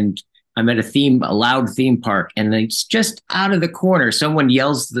 And I'm at a loud theme park, and it's just out of the corner, someone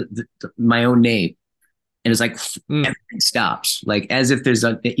yells my own name, and it's like Mm. everything stops, like as if there's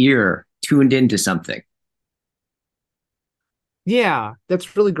an ear tuned into something. Yeah,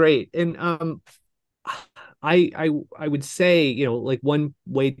 that's really great. And I would say, like one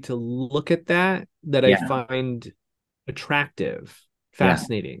way to look at that I Yeah, find attractive, yeah,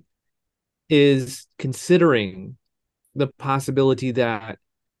 fascinating, is considering the possibility that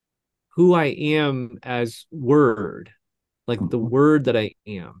who I am as word, like the mhm, word that I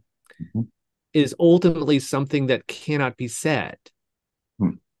am, mhm, is ultimately something that cannot be said.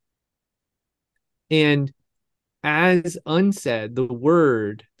 mhm. And as unsaid, the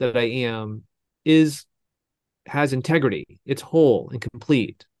word that I am is has integrity. It's whole and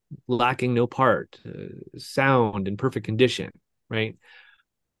complete, lacking no part, sound in perfect condition, right?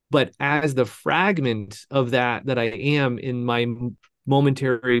 But as the fragment of that I am in my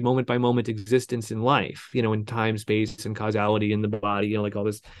momentary, moment by moment existence in life, in time, space, and causality in the body, like all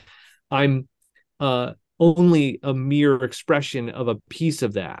this, I'm only a mere expression of a piece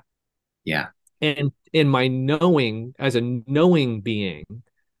of that. Yeah, And in my knowing, as a knowing being,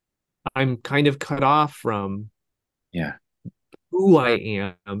 I'm kind of cut off from yeah, who I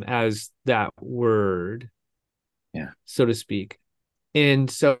am as that word, yeah, so to speak. And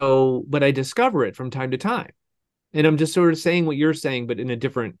so, but I discover it from time to time. And I'm just sort of saying what you're saying, but in a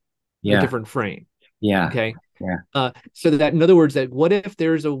yeah, different frame. yeah, Okay. yeah, So that in other words, that what if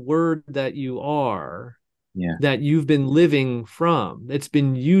there's a word that you are yeah, that you've been living from, that's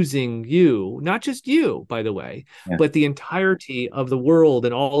been using you, not just you, by the way, yeah, but the entirety of the world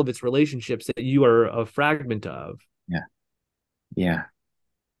and all of its relationships that you are a fragment of yeah, yeah,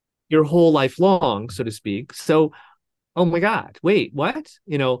 your whole life long, so to speak. So, oh my God, wait, what?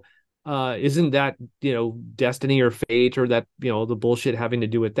 Isn't that, destiny or fate or that, the bullshit having to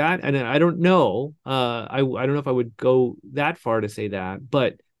do with that? And I don't know. I don't know if I would go that far to say that,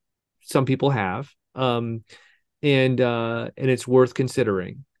 but some people have. And it's worth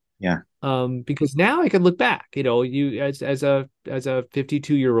considering. yeah, Because now I could look back, you as a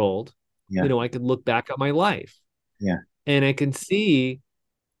 52-year-old, yeah, I could look back at my life yeah, and I can see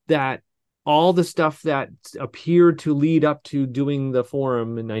that all the stuff that appeared to lead up to doing the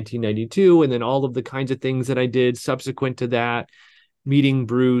forum in 1992, and then all of the kinds of things that I did subsequent to that, meeting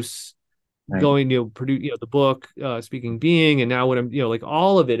Bruce, right, going to produce, the book, Speaking Being, and now what I'm, like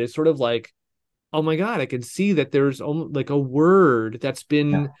all of it is sort of like, oh my God, I can see that there's like a word that's yeah,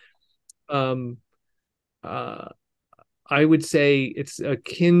 been, um, uh, I would say it's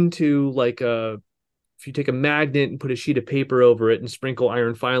akin to like if you take a magnet and put a sheet of paper over it and sprinkle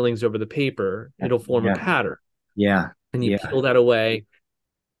iron filings over the paper, it'll form a yeah, pattern. yeah, And you yeah, peel that away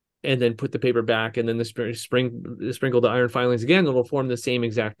and then put the paper back and then sprinkle the iron filings again, it'll form the same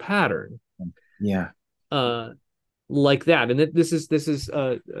exact pattern. yeah, Uh, like that. And this is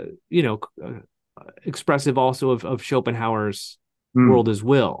you know, expressive also of Schopenhauer's hmm, world as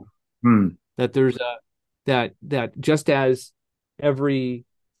will. hmm, That there's a that just as every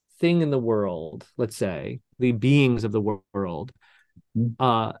thing in the world, let's say, the beings of the world, hmm,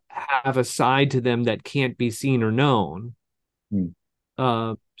 have a side to them that can't be seen or known, hmm,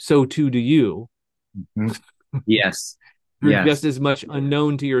 so too do you. hmm. Yes, You're just yes, as much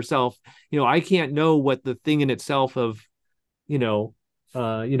unknown to yourself. I can't know what the thing in itself of, you know,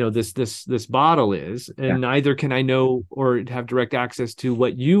 this bottle is, yeah, and neither can I know or have direct access to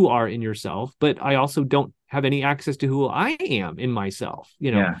what you are in yourself. But I also don't have any access to who I am in myself.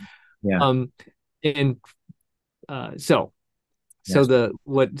 yeah, yeah, Um, and so yes,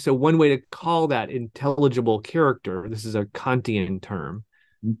 one way to call that intelligible character, this is a Kantian term,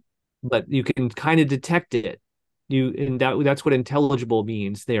 hmm, but you can kind of detect it, and that's what intelligible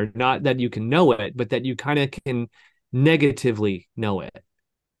means there. Not that you can know it, but that you kind of can negatively know it,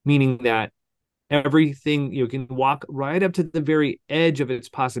 meaning that everything you can walk right up to the very edge of its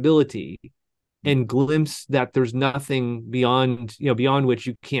possibility and glimpse that there's nothing beyond, beyond which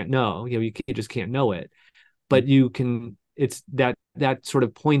you can't know. Just can't know it, but you can. It's that sort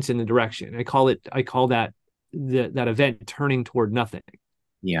of points in the direction. I call that that event turning toward nothing.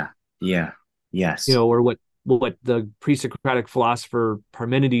 Yeah. Yeah. Yes. Or what the pre-Socratic philosopher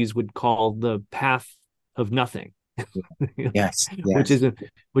Parmenides would call the path of nothing, Yes. which Yes. is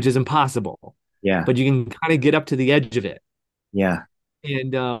which is impossible, Yeah. but you can kind of get up to the edge of it. Yeah.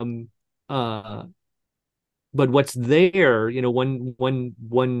 And uh but what's there,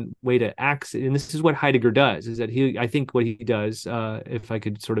 one way to access, and this is what Heidegger does, is that I think what he does, if I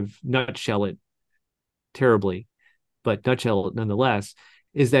could sort of nutshell it terribly, but nutshell it nonetheless,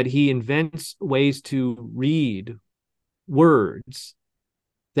 is that he invents ways to read words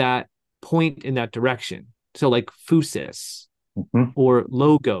that point in that direction. So like phusis Hmm. or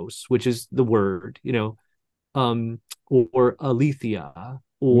logos, which is the word, or aletheia,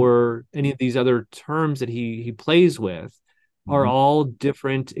 or any of these other terms that he plays with, are Hmm. all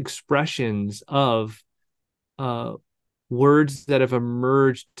different expressions of uh, words that have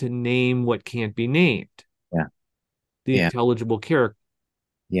emerged to name what can't be named, Yeah. the Yeah. intelligible character,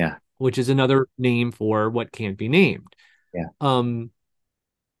 Yeah. which is another name for what can't be named. Yeah. Um,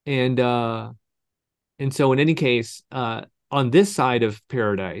 and so in any case, on this side of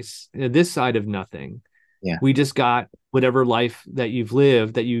paradise, this side of nothing, Yeah. we just got whatever life that you've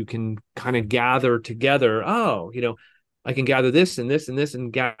lived that you can kind of gather together. Oh, I can gather this and this and this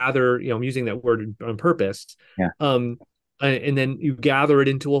and gather, I'm using that word on purpose. Yeah. Um, and then you gather it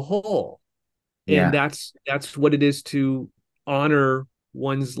into a whole. And Yeah. that's what it is to honor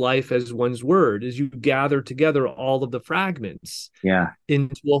one's life as one's word, is you gather together all of the fragments Yeah.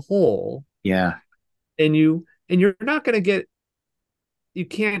 into a whole. Yeah. And you're not going to you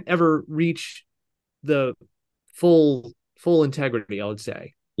can't ever reach the full integrity, I would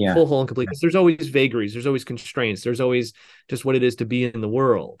say, Yeah. full whole and complete, because there's always vagaries, there's always constraints, there's always just what it is to be in the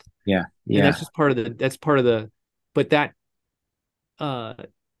world. Yeah. And Yeah. that's part of the, but that uh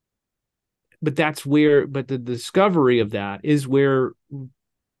that's where, but the discovery of that is where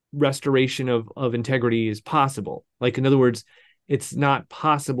restoration of integrity is possible. Like, in other words, it's not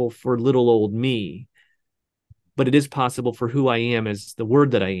possible for little old me, but it is possible for who I am as the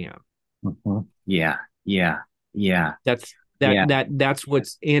word that I am. Mhm. Yeah. Yeah. Yeah. That's Yeah. that's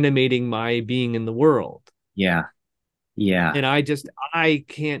what's animating my being in the world. Yeah. Yeah. And I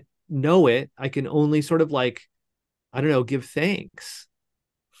can't know it. I can only sort of, like, I don't know, give thanks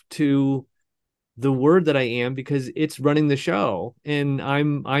to the word that I am, because it's running the show, and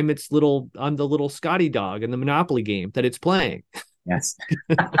I'm the little Scotty dog in the Monopoly game that it's playing. Yes.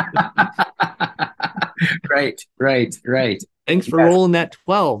 Right. Right. Right. Thanks for Yes. rolling that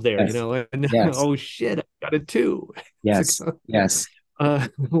 12 there, Yes. and Yes. oh shit, I got a 2. Yes. Yes.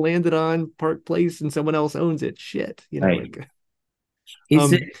 Landed on Park Place and someone else owns it. Shit, Right. like,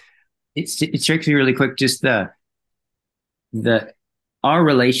 Is it? um It strikes me really quick. Just the our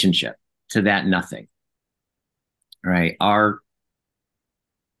relationship to that nothing. Right. Our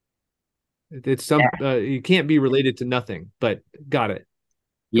it's some you can't be related to nothing, but got it.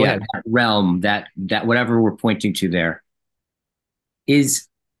 Go yeah, ahead. that realm, that whatever we're pointing to there is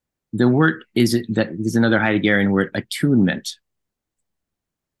the word. Is it that there's another Heideggerian word, attunement?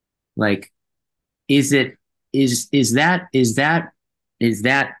 Like, is it is that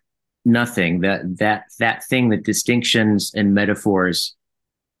nothing, that thing that distinctions and metaphors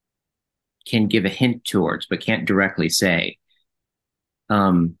can give a hint towards but can't directly say,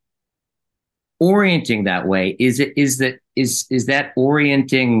 um orienting that way, is that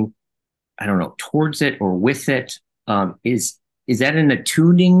orienting, I don't know, towards it or with it, is that an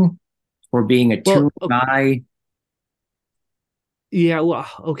attuning or being Well, attuned by? yeah, well,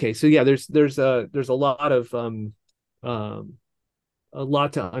 okay, so yeah, there's um a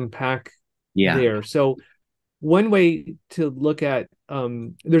lot to unpack Yeah. there. So one way to look at,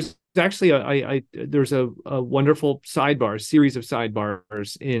 there's actually there's a wonderful series of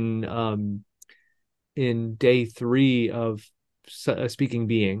sidebars in day 3 of Speaking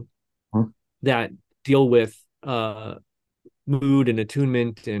Being, Hmm. that deal with mood and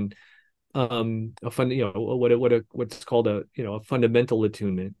attunement, and a fun, what's called a fundamental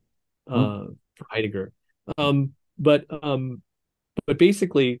attunement, Hmm. for Heidegger. Um, but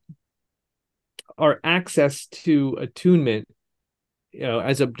basically, our access to attunement,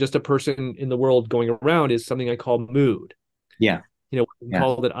 as just a person in the world going around, is something I call mood. Yeah. We can Yeah.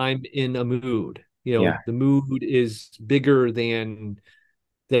 call that I'm in a mood. Yeah. The mood is bigger than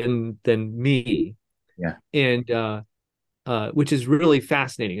me, Yeah. and which is really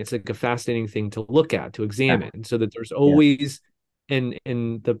fascinating. It's like a fascinating thing to look at, to Yeah. examine, so that there's Yeah. always, and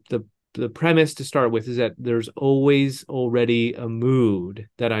the premise to start with is that there's always already a mood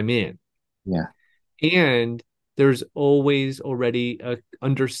that I'm in, Yeah. and there's always already a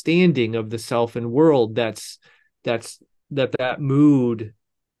understanding of the self and world that's that mood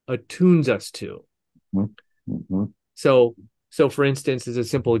attunes us to. Mhm. Mhm. So, for instance, as a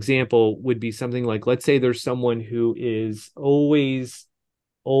simple example would be something like, let's say there's someone who is always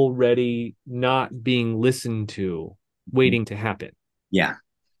already not being listened to, Mhm. waiting to happen. Yeah.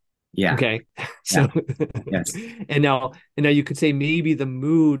 Yeah. Okay. Yeah. So Yes. and now you could say maybe the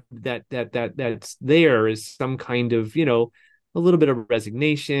mood that's there is some kind of, a little bit of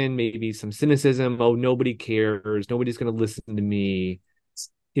resignation, maybe some cynicism. Oh, nobody cares, nobody's going to listen to me.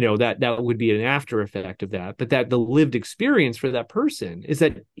 That would be an after effect of that. But that the lived experience for that person is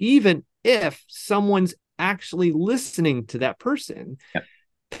that even if someone's actually listening to that person, Yeah.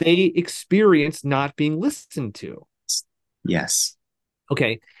 they experience not being listened to. Yes.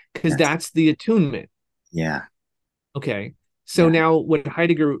 Okay. Because Yes. that's the attunement. Yeah. Okay. So Yeah. now what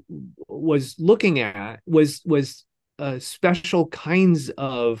Heidegger was looking at was special kinds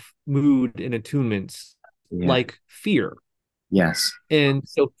of mood and attunements, Yeah. like fear. Yes. And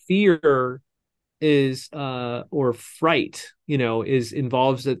so fear is or fright, is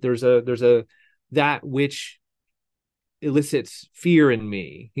involves that there's a that which elicits fear in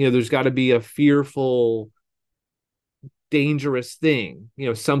me. There's got to be a fearful, dangerous thing,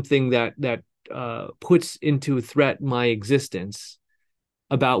 something that puts into threat my existence,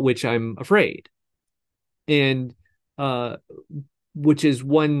 about which I'm afraid. And uh which is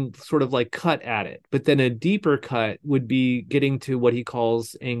one sort of like cut at it. But then a deeper cut would be getting to what he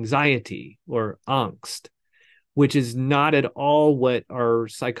calls anxiety or angst, which is not at all what our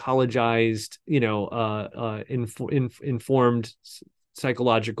psychologized, informed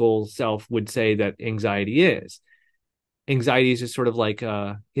psychological self would say that anxiety is. Anxiety is just sort of like,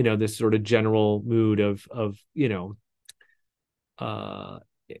 this sort of general mood of uh,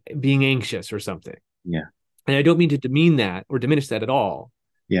 being anxious or something. Yeah. And I don't mean to demean that or diminish that at all,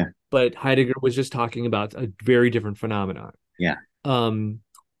 Yeah. but Heidegger was just talking about a very different phenomenon. Yeah. Um,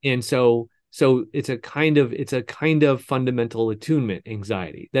 and so it's a kind of fundamental attunement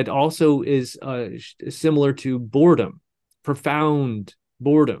anxiety that also is similar to boredom, profound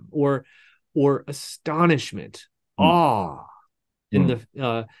boredom, or astonishment, Mm. awe, in Mm.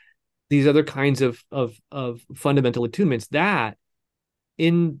 the these other kinds of fundamental attunements, that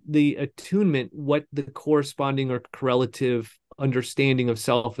in the attunement, what the corresponding or correlative understanding of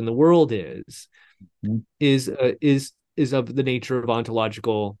self and the world Mm. is of the nature of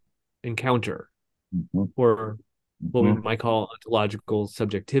ontological encounter, Mhm. or what we Mhm. might call ontological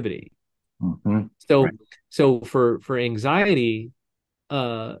subjectivity. Mhm. So Right. for anxiety,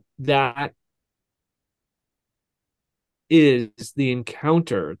 that is the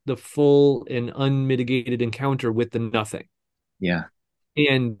encounter, the full and unmitigated encounter with the nothing, Yeah.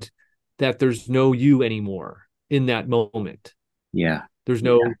 and that there's no you anymore in that moment. Yeah. There's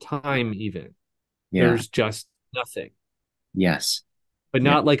Yeah. no time even. Yeah. There's just nothing. Yes. But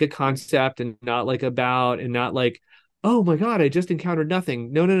Yeah. not like a concept, and not like about, and not like, oh my God, I just encountered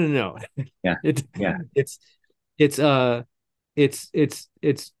nothing. No, no, no, no. Yeah. it Yeah. it's it's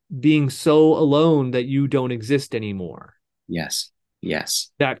it's being so alone that you don't exist anymore. Yes.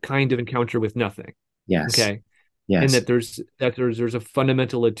 Yes. That kind of encounter with nothing. Yes. Okay. And Yes. that there's a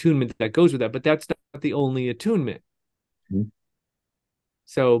fundamental attunement that goes with that, but that's not the only attunement. Mhm.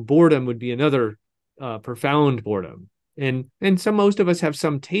 So boredom would be another profound boredom, and most of us have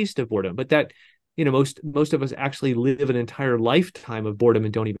some taste of boredom, but that, most of us actually live an entire lifetime of boredom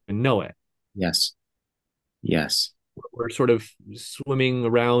and don't even know it. Yes. Yes. We're sort of swimming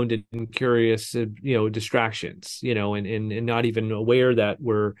around in curious, distractions, and not even aware that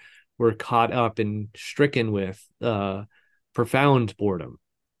we're caught up and stricken with profound boredom,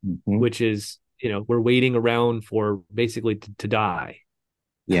 Mhm. which is, we're waiting around for basically to die.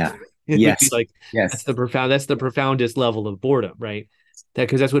 Yeah. It would be Yes. like, Yes. that's the profoundest level of boredom, right?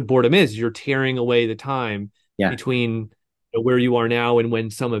 Because that's what boredom is. You're tearing away the time Yeah. between where you are now and when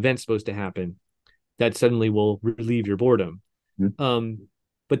some event's supposed to happen, that suddenly will relieve your boredom. Mhm. um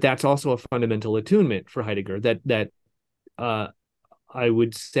but that's also a fundamental attunement for Heidegger, that uh I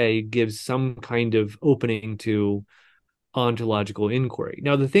would say gives some kind of opening to ontological inquiry.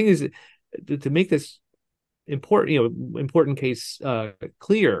 Now the thing is, to make this important case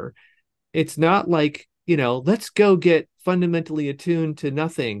clear, it's not like let's go get fundamentally attuned to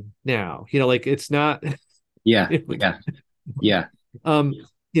nothing now. Like it's not Yeah. like, Yeah. Yeah. um,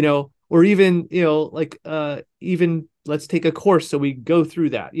 or even, like even let's take a course so we go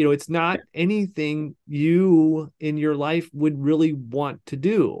through that. It's not anything you in your life would really want to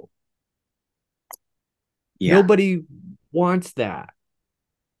do. Yeah. Nobody wants that.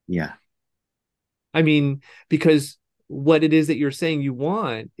 Yeah. I mean, because what it is that you're saying you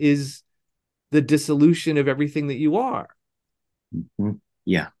want is the dissolution of everything that you are. Mhm.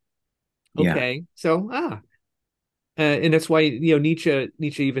 Yeah. Yeah. Okay. So, and that's why,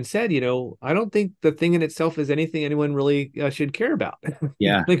 Nietzsche even said, I don't think the thing in itself is anything anyone really should care about.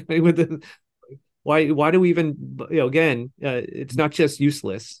 Yeah. Like with the, why do we even, again, it's not just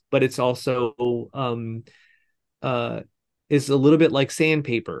useless, but it's also uh is a little bit like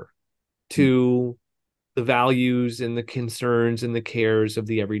sandpaper to the values and the concerns and the cares of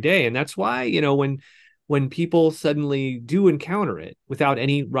the everyday. And that's why, when people suddenly do encounter it without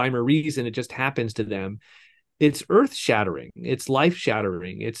any rhyme or reason, it just happens to them. It's earth shattering, it's life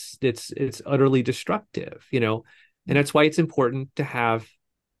shattering, it's utterly destructive. And that's why it's important to have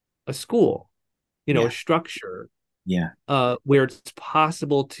a school, a Yeah. structure, Yeah. where it's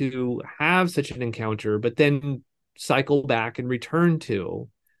possible to have such an encounter, but then cycle back and return to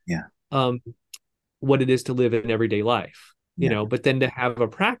Yeah. um, what it is to live in everyday life, Yeah. but then to have a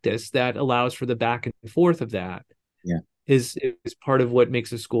practice that allows for the back and forth of that Yeah. is part of what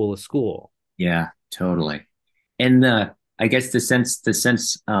makes a school a school. Yeah. Totally. And I guess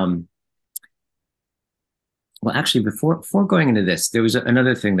well, actually, before going into this, there was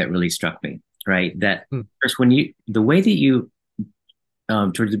another thing that really struck me, right? That Hmm. first, the way that you,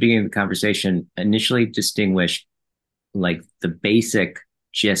 towards the beginning of the conversation, initially distinguished like the basic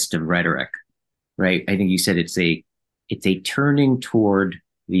gist of rhetoric, right? I think you said it's a turning toward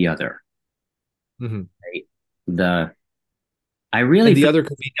the other, Mm-hmm. right? The I really And the feel, other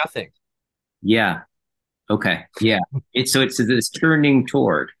could be nothing. yeah, okay, yeah. It's this turning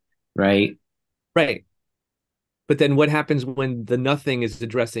toward, right? Right. But then what happens when the nothing is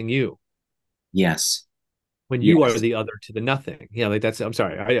addressing you? Yes, When you are yes. the other to the nothing? Yeah, like that's. I'm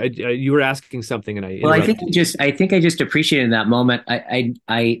sorry. You were asking something and I Well, interrupted you. I think I just appreciated that moment.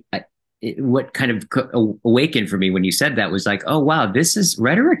 What kind of awakened for me when you said that was like, oh wow, this is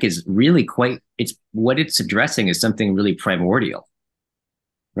rhetoric is really quite. It's what it's addressing is something really primordial,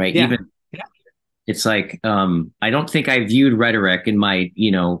 right? Yeah. Even it's like, I don't think I viewed rhetoric in my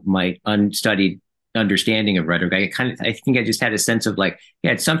unstudied understanding of rhetoric. I think I just had a sense of like,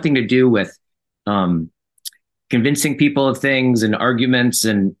 yeah, it's something to do with, um, convincing people of things and arguments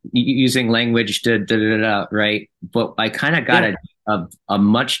and using language to da, da, da, da, right. But I kind of got Yeah. a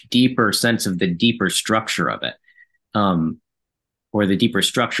much deeper sense of the deeper structure of it, um, or the deeper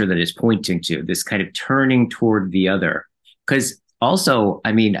structure that is pointing to this kind of turning toward the other. Because also,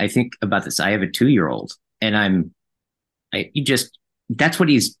 I mean, I think about this. I have a 2 year old, and you just that's what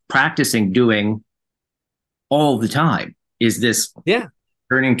he's practicing doing all the time. Is this Yeah.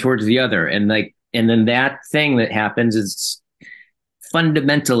 turning towards the other, and like, and then that thing that happens is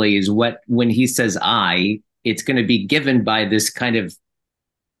fundamentally is what when he says I, it's going to be given by this kind of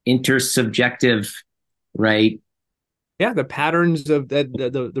intersubjective, right? Yeah. The patterns of that,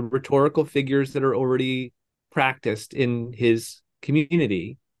 the rhetorical figures that are already practiced in his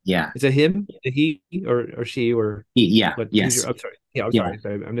community. Yeah, Is it him, a he, or she, or yeah, what? Who's your? yes, I'm sorry. Yeah, I'm yeah,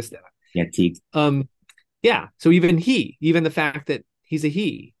 sorry. I missed that. yeah, Teague. Um, yeah. So even the fact that he's a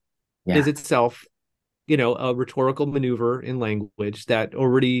he is Yeah, itself, a rhetorical maneuver in language that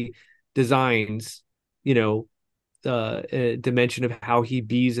already designs, a dimension of how he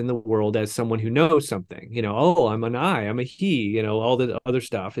bees in the world as someone who knows something. Oh, I'm an I, I'm a he. All the other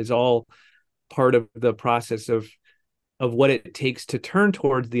stuff is all part of the process of what it takes to turn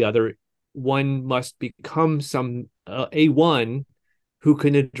towards the other. One must become a one who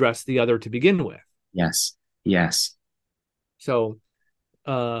can address the other to begin with. yes, yes. So,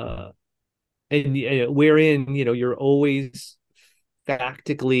 uh, and wherein you're always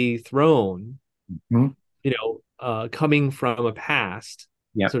factically thrown, Mhm. coming from a past,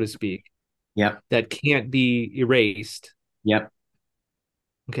 Yep, so to speak, yep, that can't be erased. yep,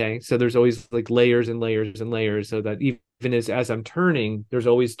 Okay, so there's always like layers and layers and layers, so that even as I'm turning, there's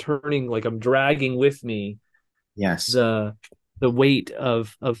always turning, like I'm dragging with me yes, the weight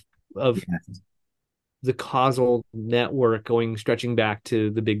of yes, the causal network going stretching back to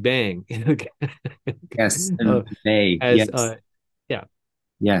the Big Bang. yes, uh, and they, as yes, Yeah,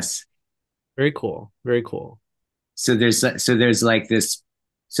 yes. very cool, very cool. So there's like this,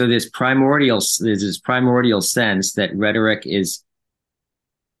 there's this primordial sense that rhetoric is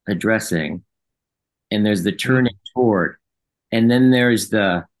addressing, and there's the turning Mm. toward, and then there's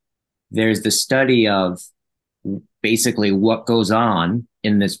the study of basically what goes on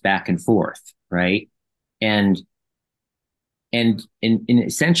in this back and forth, right? And and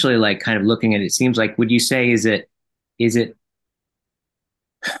essentially like kind of looking at it, it seems like, would you say, is it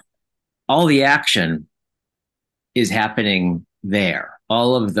all the action is happening there?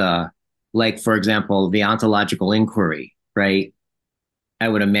 All of the, like, for example, the ontological inquiry, right? I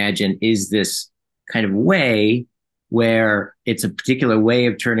would imagine is this kind of way where it's a particular way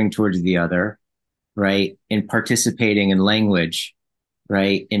of turning towards the other, right? And participating in language,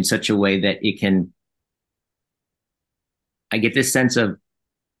 right? In such a way that it can, I get this sense of,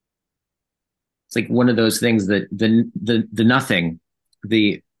 it's like one of those things that the nothing,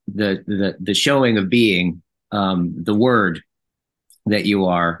 the showing of being, the word that you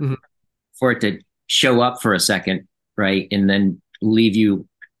are, Mhm. for it to show up for a second, right, and then leave you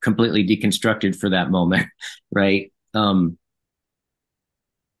completely deconstructed for that moment, right?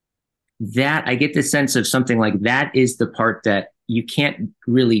 That I get the sense of something like that is the part that you can't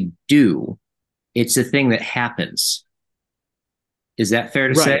really do. It's a thing that happens. Is that fair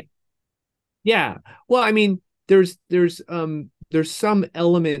to say? Right. Yeah. Well, I mean, there's some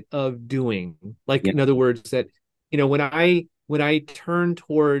element of doing, like Yeah, in other words, that when I turn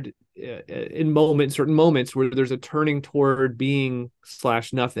toward in moments, certain moments where there's a turning toward being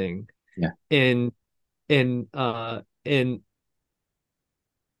slash nothing, yeah, and and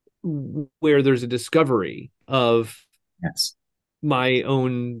where there's a discovery of yes, my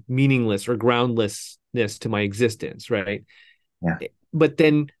own meaningless or groundlessness to my existence, right? yeah, But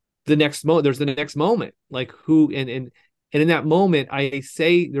then there's the next moment, like who and in that moment I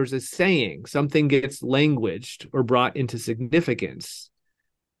say there's a saying, something gets languaged or brought into significance,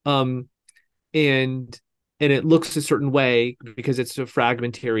 um and it looks a certain way because it's a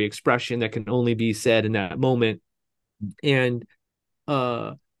fragmentary expression that can only be said in that moment, and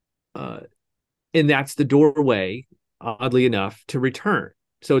uh uh and that's the doorway, oddly enough, to return.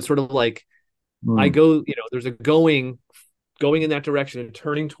 So it's sort of like I mm, go, there's a going in that direction and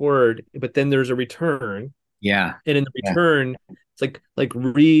turning toward, but then there's a return, yeah, and in the yeah, return, it's like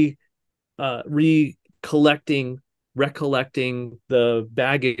recollecting recollecting the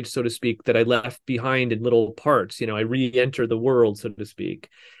baggage, so to speak, that I left behind in little parts. I re-enter the world, so to speak,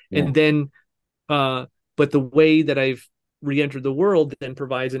 yeah, and then uh, but the way that I've re-entered the world then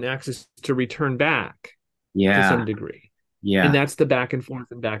provides an access to return back to yeah, some degree. And yeah, that's the back and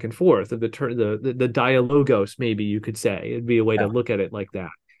forth of the dialogos, maybe you could say. It'd be a way to look at it like that.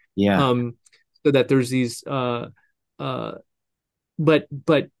 yeah, Um, so that there's these uh but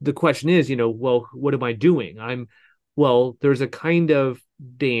the question is, well, what am I doing? Well, there's a kind of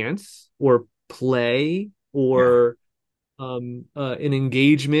dance or play yeah, or an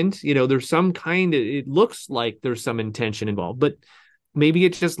engagement. There's some kind of, it looks like there's some intention involved, but maybe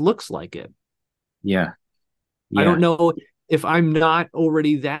it just looks like it. yeah, I yeah, don't know. If I'm not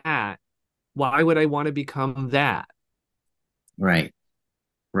already that, why would I want to become that? right,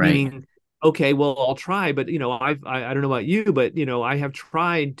 right, Meaning, okay, well, I'll try, but I don't know about you, but I have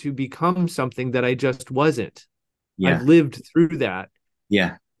tried to become something that I just wasn't. I've yeah, lived through that,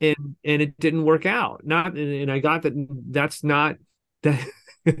 yeah, and it didn't work out. Not and I got that that's not that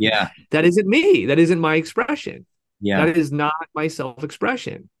yeah, that isn't me. That isn't my expression. That yeah, is not my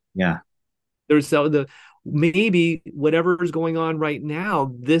self-expression. yeah, There's so the maybe whatever is going on right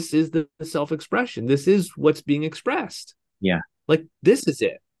now, this is the self-expression. This is what's being expressed. yeah, Like this is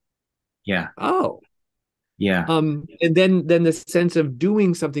it. yeah, Oh. yeah, And then the sense of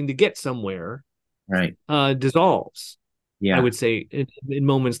doing something to get somewhere right, dissolves, I yeah, would say, in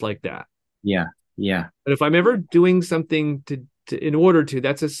moments like that. yeah, yeah, But if I'm ever doing something in order to,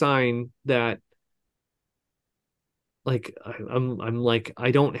 that's a sign that, like, I'm like,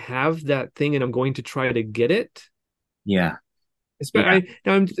 I don't have that thing and I'm going to try to get it. yeah, yeah,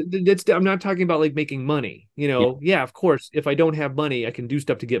 Now I'm not talking about like making money. yeah, Yeah, of course, if I don't have money, I can do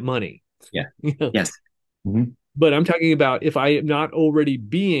stuff to get money. yeah, You know, yes, hmm, but I'm talking about if I am not already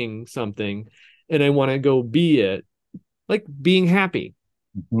being something and I want to go be it, like being happy,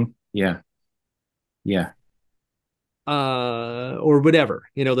 hmm, yeah, yeah, or whatever,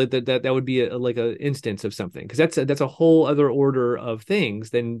 that would be like a instance of something, because that's a whole other order of things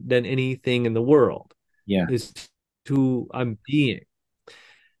than anything in the world yeah, is who I'm being.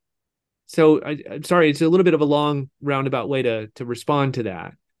 So I'm sorry, it's a little bit of a long roundabout way to respond to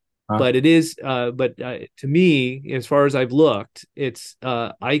that, huh, but it is but to me, as far as I've looked, it's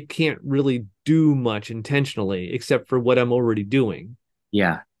I can't really do much intentionally except for what I'm already doing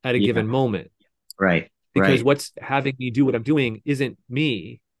yeah, at a yeah, given moment, right, because right, what's having me do what I'm doing isn't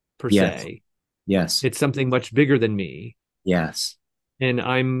me per yes, se. Yes. It's something much bigger than me, Yes. and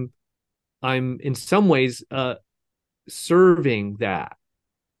I'm in some ways serving that.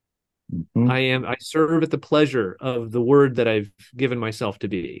 Hmm. I serve at the pleasure of the word that I've given myself to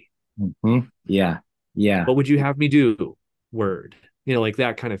be. Hmm. Yeah. Yeah. What would you have me do? Word. Like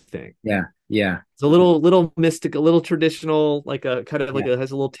that kind of thing. Yeah. Yeah. It's a little mystic, a little traditional, like a kind of like Yeah. a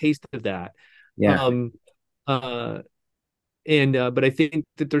has a little taste of that. Yeah. Um uh and but I think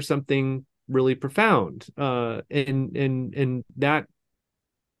that there's something really profound. And that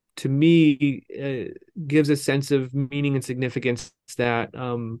to me gives a sense of meaning and significance that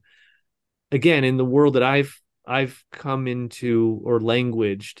again in the world that I've come into or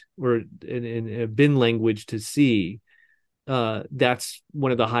languaged or and have been languaged to see, that's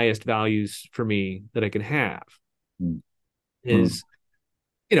one of the highest values for me that I can have Mm-hmm. is,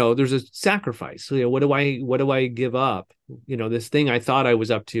 there's a sacrifice. So, what do I give up? This thing I thought I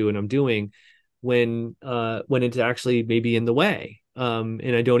was up to and I'm doing when it's actually maybe in the way,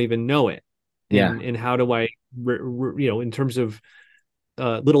 and I don't even know it. Yeah. And how do I, in terms of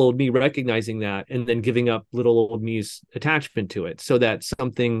little old me recognizing that and then giving up little old me's attachment to it, so that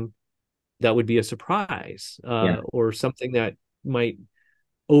something that would be a surprise, Yeah. or something that might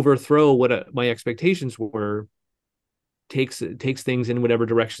overthrow what my expectations were, takes things in whatever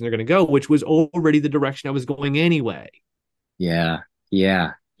direction they're going to go, which was already the direction I was going anyway. Yeah. Yeah.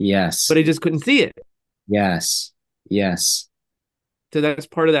 But Yes. I just couldn't see it. Yes. Yes. So that's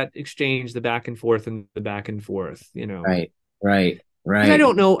part of that exchange, the back and forth and the back and forth, Right. Right. because I Right.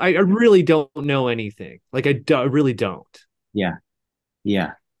 don't know. I really don't know anything. Like I really don't. Yeah.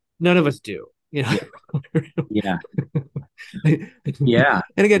 Yeah. None of us do. Yeah. Yeah. And Yeah.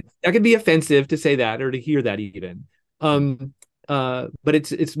 again, that could be offensive to say that or to hear that even. Um, but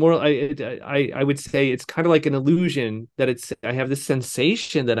it's more. I would say it's kind of like an illusion that I have this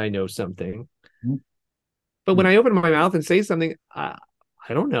sensation that I know something, but when I open my mouth and say something, I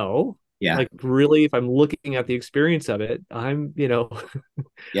don't know. Yeah. Like really, if I'm looking at the experience of it,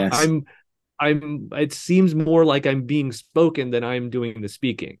 Yes. I'm it seems more like I'm being spoken than I'm doing the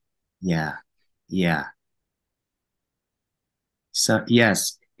speaking. Yeah. Yeah. So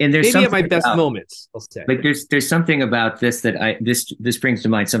yes. And there's Maybe at something my best about moments, I'll say. like there's something about this that this brings to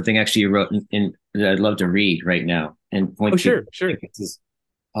mind something actually you wrote in that I'd love to read right now and Oh, point people. sure, sure. This is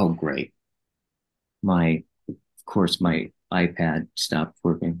oh great. My of course my iPad stopped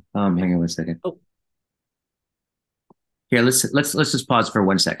working. Hang on 1 second. Oh, Here, let's just pause for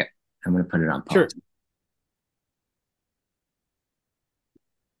 1 second. I'm gonna put it on pause. sure.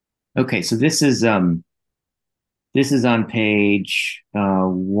 Okay, so this is on page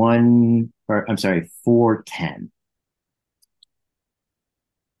one or I'm sorry, 410.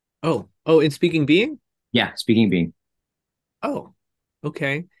 Oh, in speaking being? Yeah, speaking being. Oh,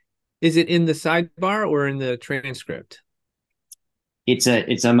 okay. Is it in the sidebar or in the transcript? It's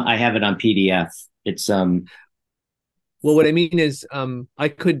I have it on PDF. It's Well, what I mean is, I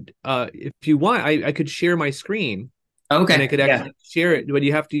could, if you want, I could share my screen and I okay. could Yeah. actually share it. But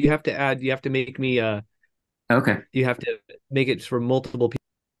you have to make me, Okay. you have to make it for multiple people.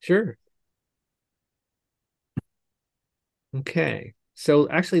 Sure. Okay. So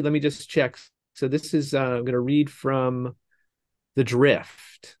actually, let me just check. So this is, I'm going to read from The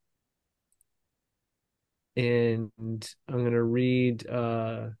Drift, and I'm going to read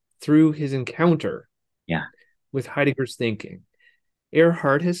through his encounter Yeah. with Heidegger's thinking.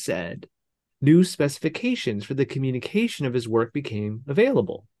 Erhard has said new specifications for the communication of his work became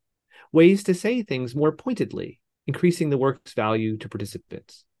available, ways to say things more pointedly, increasing the work's value to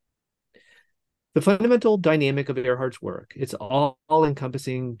participants. The fundamental dynamic of Erhard's work, its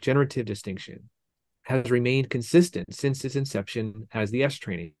all-encompassing generative distinction, has remained consistent since its inception as the S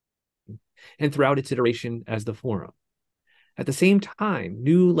training and throughout its iteration as the forum. At the same time,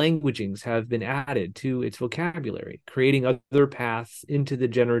 new languagings have been added to its vocabulary, creating other paths into the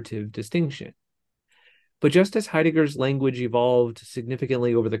generative distinction. But just as Heidegger's language evolved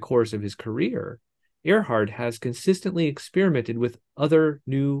significantly over the course of his career, Erhard has consistently experimented with other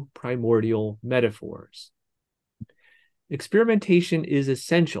new primordial metaphors. Experimentation is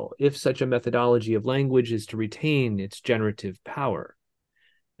essential if such a methodology of language is to retain its generative power.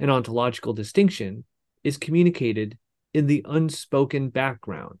 An ontological distinction is communicated in the unspoken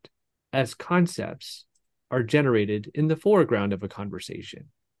background as concepts are generated in the foreground of a conversation.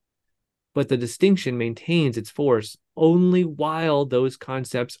 But the distinction maintains its force only while those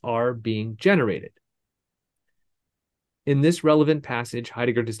concepts are being generated. In this relevant passage,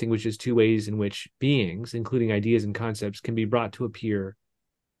 Heidegger distinguishes two ways in which beings, including ideas and concepts, can be brought to appear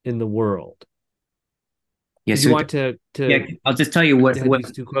in the world. Yeah. Did you So want to yeah, I'll just tell you have what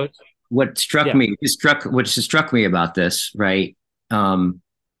these two quotes? what struck Yeah. me, what struck me about this, right? Um,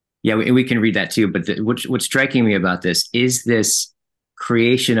 yeah, we can read that too. But what's striking me about this is this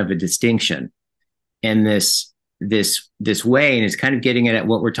creation of a distinction and this way, and it's kind of getting at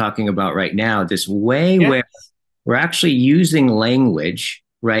what we're talking about right now. This way Yeah. where we're actually using language,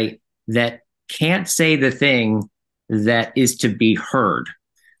 right, that can't say the thing that is to be heard,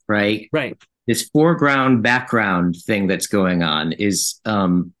 right? Right. This foreground background thing that's going on is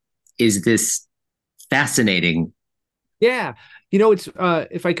this fascinating. Yeah. It's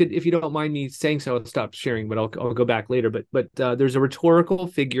if you don't mind me saying so, I'll stop sharing, but I'll go back later. But there's a rhetorical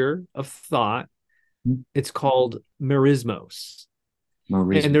figure of thought. It's called merismos. And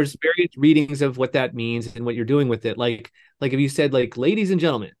Maurice. there's various readings of what that means and what you're doing with it. Like if you said like ladies and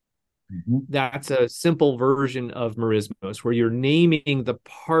gentlemen, Mhm. that's a simple version of merismos where you're naming the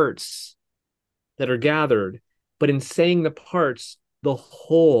parts that are gathered, but in saying the parts, the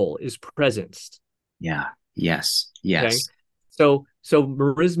whole is presenced. Yeah. Yes. Okay. Yes. So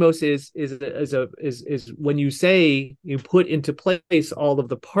merismos is when you say you put into place all of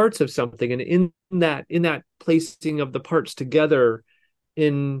the parts of something, and in that placing of the parts together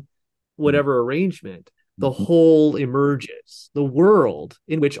in whatever arrangement, the Mhm. whole emerges. The world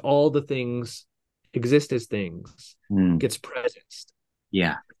in which all the things exist as things Mm. gets presenced.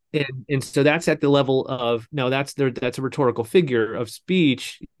 Yeah. And so that's at the level of no, that's a rhetorical figure of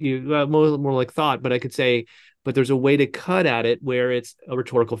speech, more like thought, but I could say, but there's a way to cut at it where it's a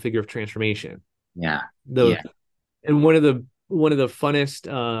rhetorical figure of transformation. Yeah. The Yeah. and one of the funnest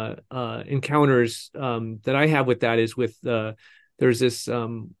encounters that I have with that is with there's this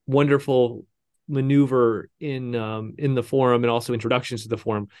wonderful maneuver in the forum and also introductions to the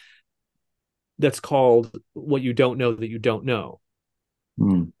forum that's called "What You Don't Know That You Don't Know."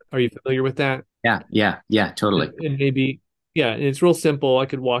 Mm. Are you familiar with that? Yeah. Yeah. Yeah. Totally. And maybe, yeah, and it's real simple. I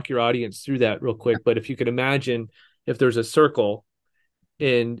could walk your audience through that real quick, but if you could imagine if there's a circle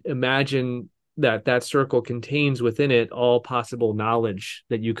and imagine that that circle contains within it all possible knowledge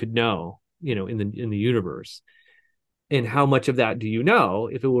that you could know, in the universe. And how much of that do you know?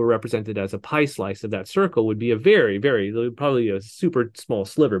 If it were represented as a pie slice of that circle, would be a very, very, probably a super small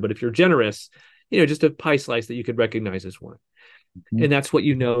sliver. But if you're generous, just a pie slice that you could recognize as one. Mhm. And that's what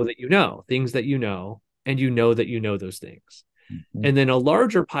you know that you know, things that you know, and you know that you know those things. Mhm. And then a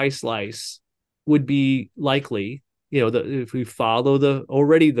larger pie slice would be likely, if we follow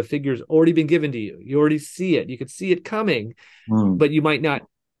the figure's already been given to you. You already see it. You could see it coming, Mm. but you might not,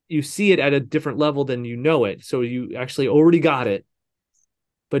 you see it at a different level than you know it. So you actually already got it,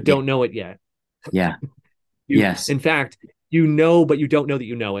 but Yeah. don't know it yet. Yeah. Yes. In fact, you know, but you don't know that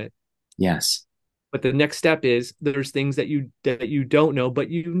you know it. Yes. But the next step is there's things that you don't know, but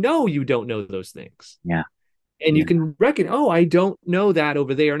you don't know those things. Yeah. And you Yeah. can reckon, oh, I don't know that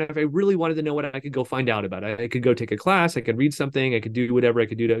over there. And if I really wanted to know what I could go find out about it, I could go take a class, I could read something, I could do whatever I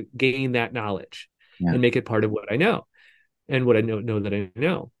could do to gain that knowledge Yeah. and make it part of what I know and what I know that I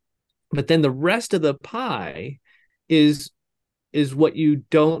know. But then the rest of the pie is is what you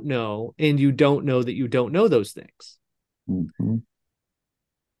don't know, and you don't know that you don't know those things. Mhm.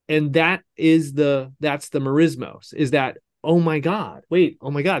 And that's the merismos, is that, oh my God, wait,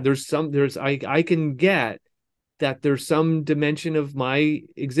 oh my God, I can get that there's some dimension of my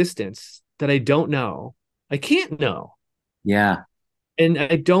existence that I don't know. I can't know. Yeah. And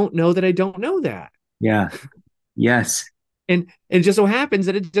I don't know that I don't know that. Yeah. Yes. And it just so happens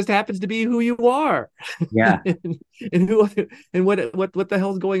that it just happens to be who you are. Yeah. and who and what the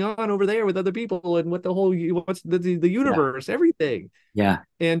hell's going on over there with other people, and what the whole what's the Yeah. universe, everything. Yeah.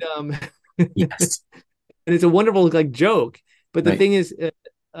 And and Yes. it's a wonderful like joke. But the Right. thing is,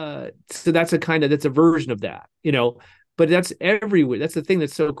 so that's a version of that, but that's everywhere. That's the thing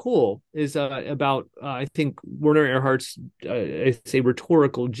that's so cool is about I think Werner Erhard's I say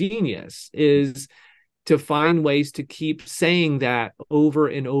rhetorical genius is to find ways to keep saying that over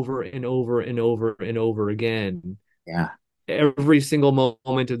and over and over and over and over again Yeah. every single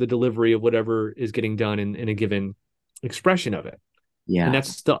moment of the delivery of whatever is getting done in a given expression of it. And Yeah.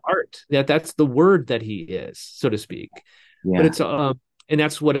 that's the art, that's the word that he is, so to speak. But Yeah. it's and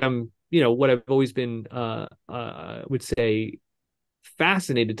that's what I've always been would say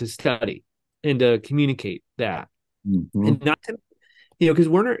fascinated to study and to communicate that. Hmm. And not to, because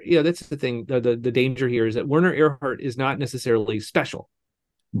Werner, that's the thing, the danger here is that Werner Erhard is not necessarily special.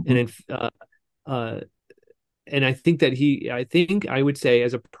 Hmm. And uh and I think I would say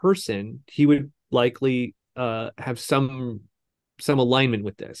as a person he would likely have some alignment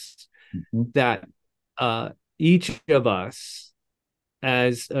with this, Hmm. that uh each of us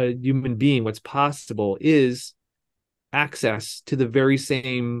as a human being, what's possible is access to the very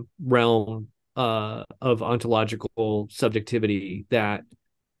same realm of ontological subjectivity that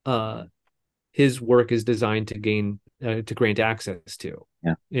uh, his work is designed to gain to grant access to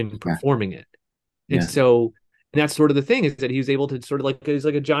Yeah. in Yeah. performing it. And Yeah. so, and that's sort of the thing, is that he was able to sort of like, he's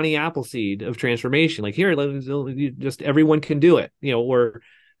like a Johnny Appleseed of transformation. Like, here, just everyone can do it, or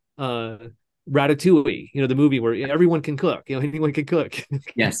uh, Ratatouille, the movie where everyone can cook, anyone can cook.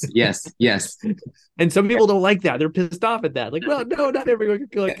 Yes. Yes. Yes. And some people don't like that. They're pissed off at that. Like, well, no, not everyone can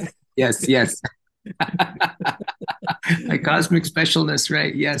cook. Yes. Yes. A cosmic specialness,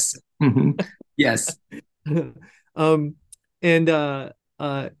 right? Yes. Mhm. Yes. um, and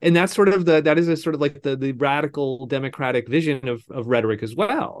that's sort of that is a sort of like the radical democratic vision of rhetoric as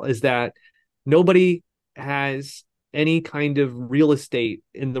well, is that nobody has any kind of real estate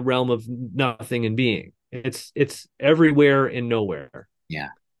in the realm of nothing and being. It's everywhere and nowhere. Yeah.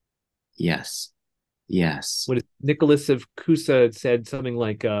 Yes. Yes. What Nicholas of Cusa had said, something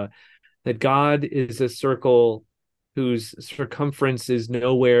like that God is a circle whose circumference is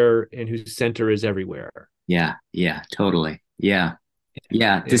nowhere and whose center is everywhere. Yeah. Yeah. Totally. Yeah.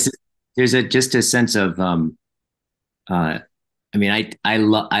 Yeah. Yeah. There's just a sense of uh I mean I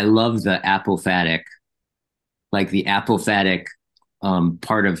love the apophatic, like the apophatic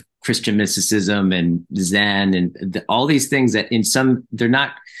part of Christian mysticism and Zen and all these things that in some they're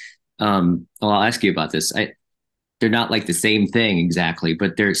not well, I'll ask you about this. They're not like the same thing exactly,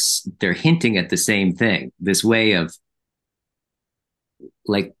 but they're hinting at the same thing. This way of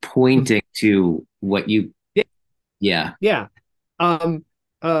like pointing to what you, Yeah. yeah, Yeah. Um,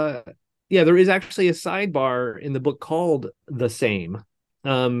 uh, yeah, there is actually a sidebar in the book called The Same,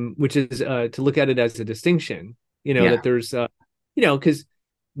 which is to look at it as a distinction, yeah, that there's, because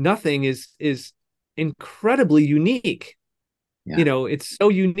nothing is incredibly unique. yeah, It's so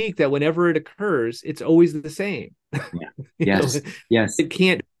unique that whenever it occurs, it's always the same. yeah, you know, yes, yes, it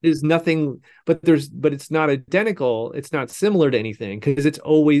can't, there's nothing, but it's not identical. It's not similar to anything because it's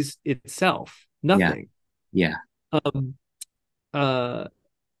always itself, yeah, nothing. yeah, Um, uh,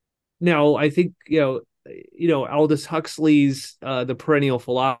 Now I think Aldous Huxley's The Perennial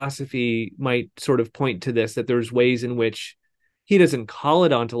Philosophy might sort of point to this, that there's ways in which he doesn't call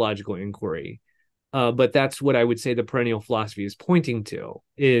it ontological inquiry, but that's what I would say the perennial philosophy is pointing to,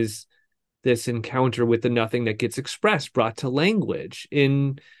 is this encounter with the nothing that gets expressed, brought to language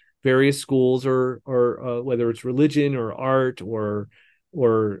in various schools, or whether it's religion or art or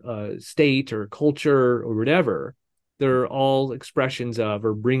state or culture or whatever. They're all expressions of,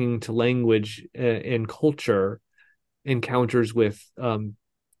 or bringing to language and culture, encounters with the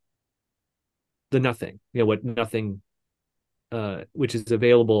nothing. What nothing, which is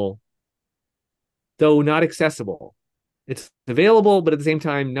available, though not accessible. It's available, but at the same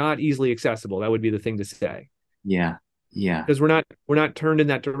time, not easily accessible. That would be the thing to say, yeah, yeah, because we're not turned in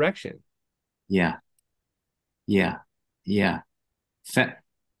that direction. yeah, yeah, yeah.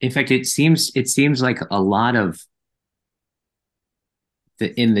 In fact, it seems like a lot of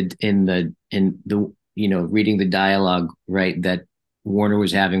the reading the dialogue, right, that Warner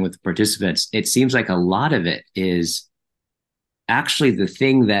was having with the participants, it seems like a lot of it is actually the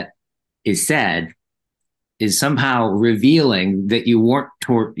thing that is said is somehow revealing that you weren't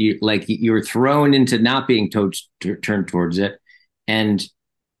like you were thrown into not being turned towards it, and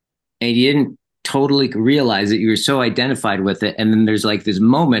you didn't totally realize that you were so identified with it, and then there's like this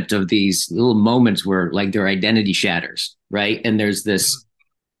moment of these little moments where like their identity shatters, right, and there's this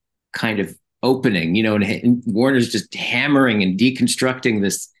kind of opening, and Warner's just hammering and deconstructing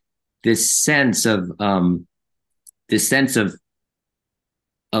this sense of this sense The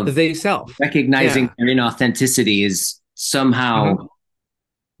of they self. recognizing Yeah. their inauthenticity is somehow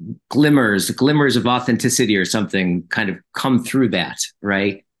Mhm. glimmers of authenticity or something kind of come through that,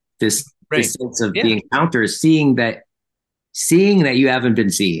 right? This Right. sense of the Yeah. encounter, seeing that you haven't been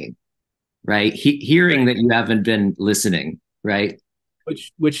seeing, right? Hearing Right. that you haven't been listening, right?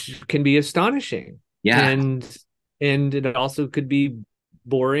 Which can be astonishing, Yeah, and it also could be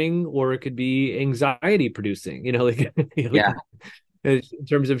boring, or it could be anxiety producing, like, yeah, in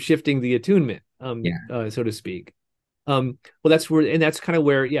terms of shifting the attunement, yeah, so to speak. Well, that's kind of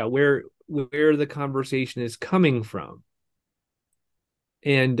where, yeah, where the conversation is coming from.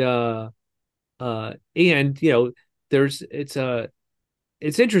 And there's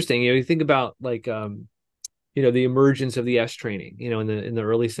it's interesting, you think about, like, the emergence of the S training, in the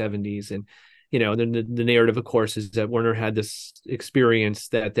early 70s. And the narrative, of course, is that Werner had this experience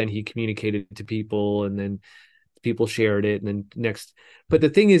that then he communicated to people, and then people shared it, and then next. But the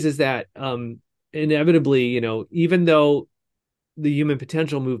thing is that inevitably, even though the human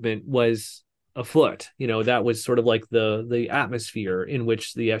potential movement was afoot. That was sort of like the atmosphere in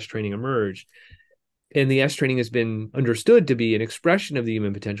which the S training emerged. And the S training has been understood to be an expression of the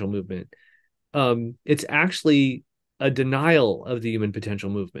human potential movement. It's actually a denial of the human potential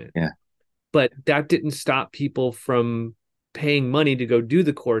movement. Yeah. But that didn't stop people from paying money to go do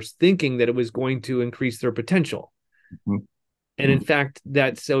the course, thinking that it was going to increase their potential. Mhm. And in Mhm. fact,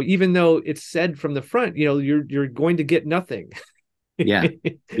 that so even though it's said from the front, you're going to get nothing. Yeah.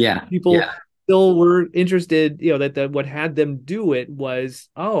 Yeah. People Yeah. still were interested, that what had them do it was,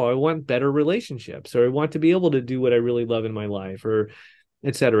 oh, I want better relationships, or I want to be able to do what I really love in my life, or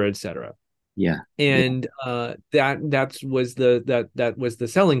et cetera, et cetera. Yeah. Yeah. And that was the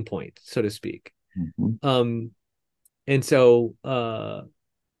selling point, so to speak. Mhm. Um, and so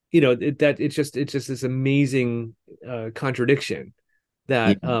it's just this amazing contradiction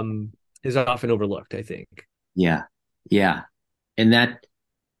Yeah. that is often overlooked, I think. Yeah. Yeah. And that,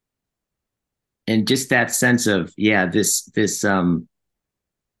 and just that sense of, yeah, this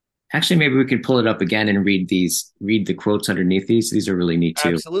actually, maybe we could pull it up again and read the quotes underneath these are really neat too.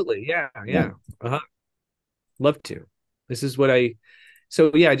 Absolutely. Yeah. Yeah. Yeah. Uh-huh. Love to. This is what I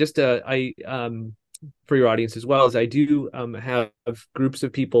so yeah, just I for your audience as well, as I do have groups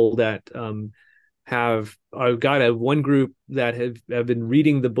of people that I've got one group that have been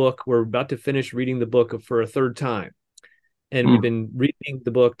reading the book. We're about to finish reading the book for a third time. And we've Mm. been reading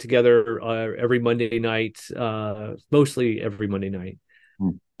the book together every Monday night, mostly every Monday night,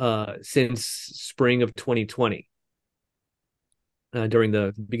 Mm. since spring of 2020, during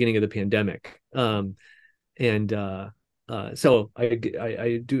the beginning of the pandemic. And so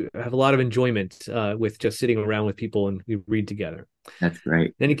I do have a lot of enjoyment with just sitting around with people and we read together. That's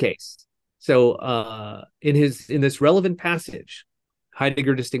great. In any case, so in this relevant passage,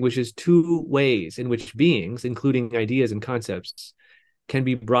 Heidegger distinguishes two ways in which beings, including ideas and concepts, can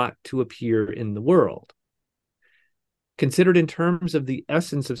be brought to appear in the world. Considered in terms of the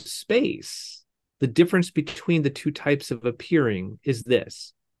essence of space, the difference between the two types of appearing is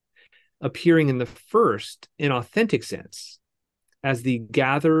this: appearing in the first, in authentic sense, as the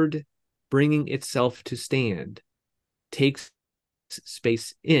gathered bringing itself to stand, takes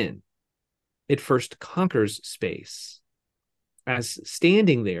space in. It first conquers space. As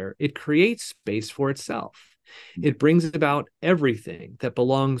standing there, it creates space for itself. It brings about everything that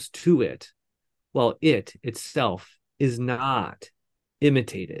belongs to it, while it itself is not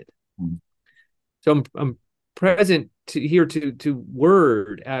imitated. Mm. So I'm present here to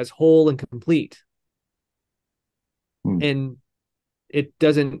word as whole and complete. Mm. And it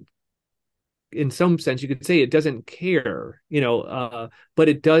doesn't, in some sense you could say, it doesn't care, but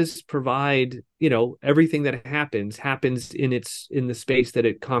it does provide, everything that happens in the space that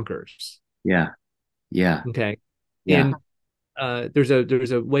it conquers. Yeah. Yeah. Okay. Yeah. And there's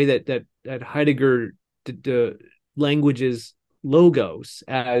a way that Heidegger languages logos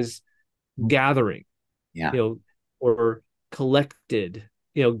as Mm. gathering, Yeah. or collected,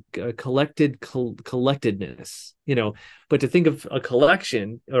 collectedness, but to think of a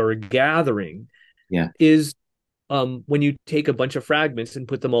collection or a gathering Yeah. is when you take a bunch of fragments and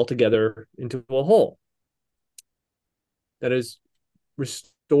put them all together into a whole that is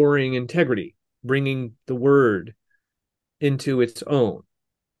restoring integrity, bringing the word into its own.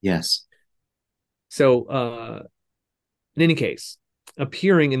 Yes. So in any case,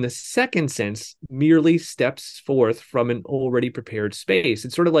 appearing in the second sense merely steps forth from an already prepared space.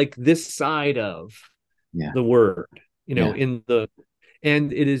 It's sort of like this side of Yeah. the word, Yeah. and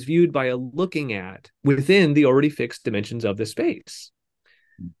it is viewed by a looking at within the already fixed dimensions of the space.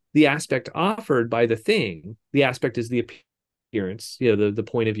 The aspect offered by the thing, the aspect is the appearance, the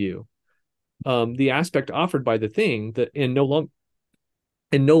point of view. The aspect offered by the thing, and no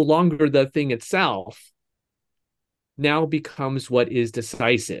longer the thing itself, now becomes what is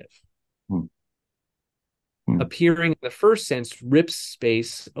decisive. Mm. Mm. Appearing in the first sense rips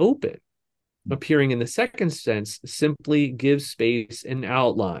space open. Appearing in the second sense simply gives space an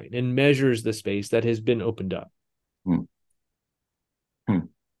outline and measures the space that has been opened up. Mm. Mm.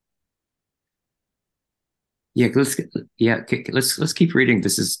 Yeah. Let's keep reading.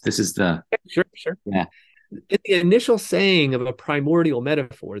 This is the, Sure, sure. yeah. In the initial saying of a primordial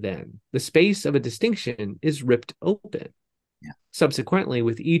metaphor, then, the space of a distinction is ripped open. Yeah. Subsequently,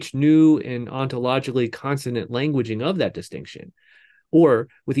 with each new and ontologically consonant languaging of that distinction, or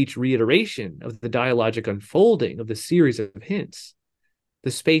with each reiteration of the dialogic unfolding of the series of hints,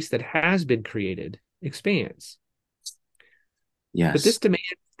 the space that has been created expands. But this Yes. demands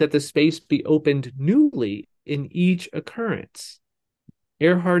that the space be opened newly in each occurrence.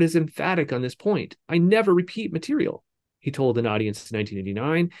 Erhard is emphatic on this point. I never repeat material. he told an audience in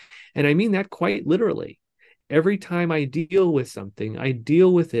 1989. And I mean that quite literally. Every time I deal with something, I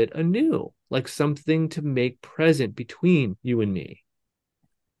deal with it anew, like something to make present between you and me.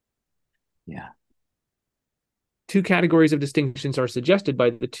 Yeah. Two categories of distinctions are suggested by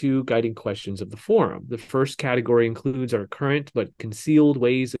the two guiding questions of the forum. The first category includes our current but concealed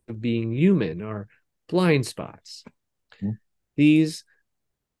ways of being human, our blind spots. Mm-hmm. These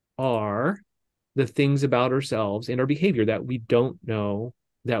are the things about ourselves and our behavior that we don't know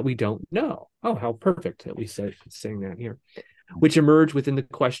that we don't know. Oh, how perfect that we said saying that here, which emerge within the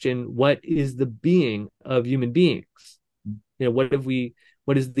question, what is the being of human beings? You know,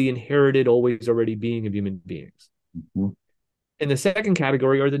 what is the inherited, always already being of human beings? Mm-hmm. And the second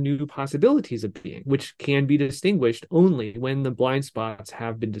category are the new possibilities of being, which can be distinguished only when the blind spots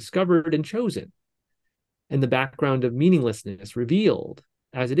have been discovered and chosen, and the background of meaninglessness revealed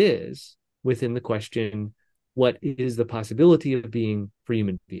as it is within the question, what is the possibility of being for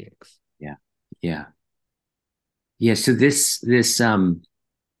human beings? Yeah. Yeah. Yeah. So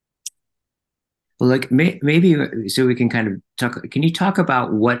well, like maybe so we can kind of talk. Can you talk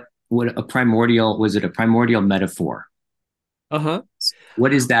about what a primordial was? It a primordial metaphor? Uh-huh.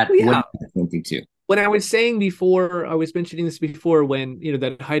 What is that? Well, What yeah. is that pointing to? When I was saying before, I was mentioning this before when,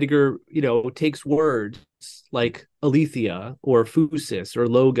 that Heidegger, takes words like aletheia or phusis or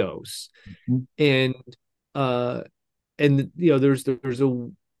logos Mhm. and uh there's a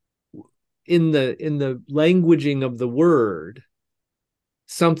in the languaging of the word,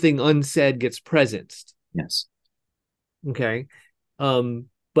 something unsaid gets presenced. Yes. Okay.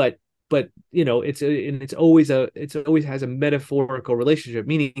 But it's always has a metaphorical relationship,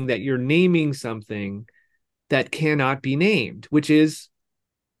 meaning that you're naming something that cannot be named, which is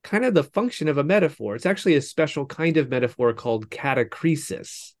kind of the function of a metaphor. It's actually a special kind of metaphor called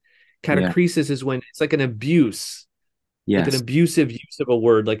catachresis. Yeah. Catachresis is when it's like an Yes. abusive use of a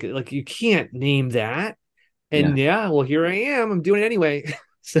word, like you can't name that. Yeah. And yeah, well, here I am, I'm doing it anyway.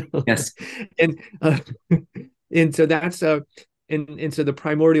 So Yes. and and so that's and so the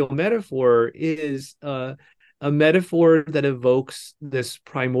primordial metaphor is a metaphor that evokes this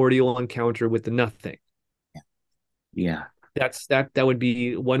primordial encounter with the nothing. Yeah. That would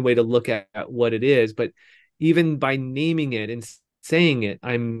be one way to look at what it is. But even by naming it and saying it,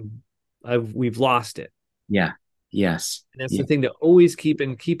 we've lost it. Yeah. Yes. And that's Yeah. the thing to always keep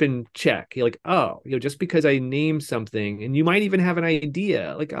in check. You're like, oh, just because I name something, and you might even have an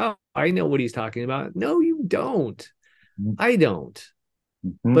idea, like, oh, I know what he's talking about. No, you don't. I don't.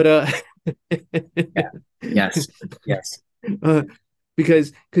 Mm-hmm. But Yeah. Yes. Yes. uh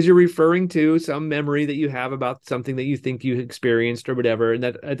because you're referring to some memory that you have about something that you think you experienced or whatever, and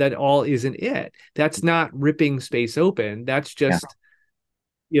that all isn't it. That's not ripping space open. That's Yeah. just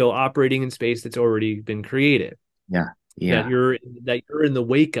operating in space that's already been created, Yeah. that Yeah. you're in the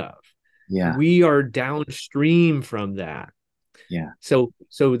wake of. Yeah. We are downstream from that. Yeah. So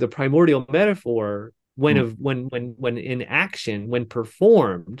the primordial metaphor, when Mm. of when in action, when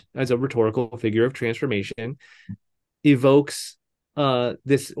performed as a rhetorical figure of transformation, evokes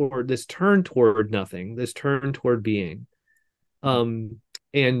this turn toward nothing, this turn toward being, um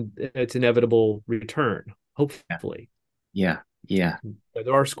and its inevitable return, Yeah. hopefully. Yeah. Yeah.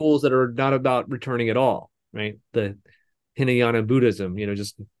 There are schools that are not about returning at all, right? The Hinayana Buddhism,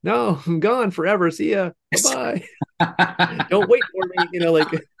 just, no, I'm gone forever, see ya, Yes. bye-bye. Don't wait for me, like,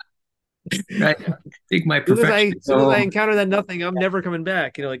 Right. Take my soon as I perfection. as soon as I Home. encounter that nothing, I'm never coming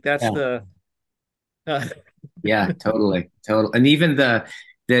back, like that's Yeah. the uh, Yeah. Totally. Total. And even the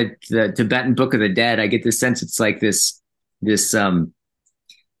Tibetan Book of the Dead, I get the sense it's like this this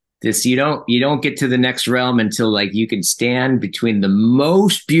you don't get to the next realm until like you can stand between the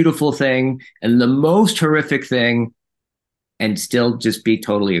most beautiful thing and the most horrific thing and still just be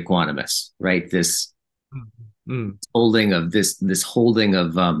totally equanimous, right? mm, Holding of this holding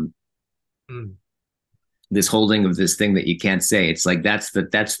of mm, this holding of this thing that you can't say. It's like that's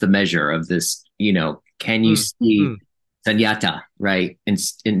the measure of this. Can you mm, see mm, sunyata, right? And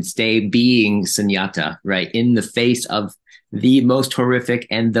stay being sunyata, right, in the face of the most horrific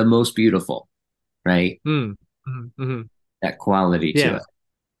and the most beautiful, right? mm, mm, mm. That quality to Yeah, it.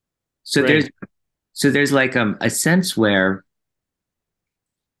 So there's right. so there's like a sense where,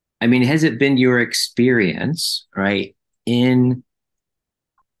 I mean, has it been your experience, right, in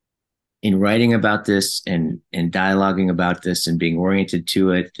writing about this and dialoguing about this and being oriented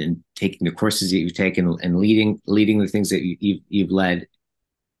to it and taking the courses that you've taken and leading the things that you've led,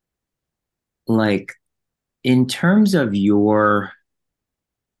 like in terms of your,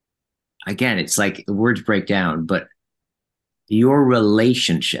 again, it's like the words break down, but your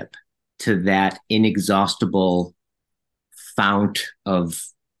relationship to that inexhaustible fount of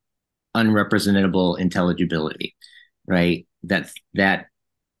unrepresentable intelligibility, right? That that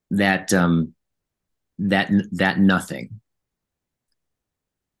nothing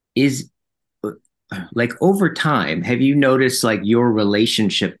is like over time. Have you noticed like your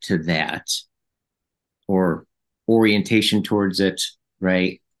relationship to that or orientation towards it,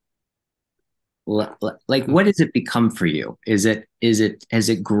 right? Like what has it become for you? Is it has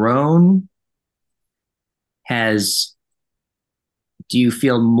it grown? Has Do you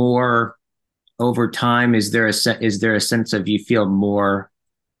feel more over time? Is there a sense of you feel more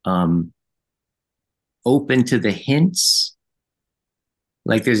um, open to the hints?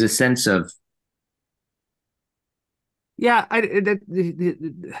 Like there's a sense of Yeah,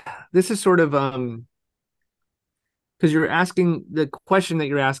 this is sort of because you're asking the question that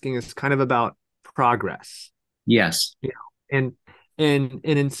you're asking is kind of about progress, yes, you know, and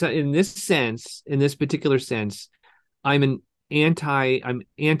in this sense, in this particular sense, I'm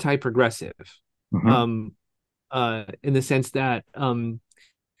anti-progressive, mm-hmm. um, in the sense that uh,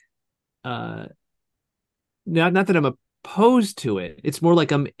 not that I'm opposed to it. It's more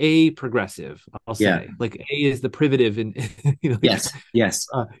like I'm a progressive. I'll Yeah, say like A is the privative, and like yes, yes,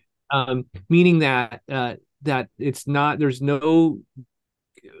 uh, meaning that that it's not there's no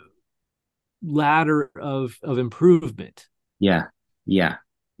ladder of improvement. yeah, yeah,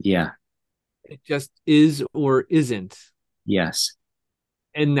 yeah, It just is or isn't, yes,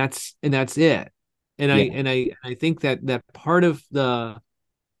 and that's it. And yeah, I think that that part of the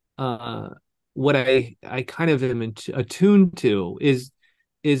uh what I kind of am attuned to is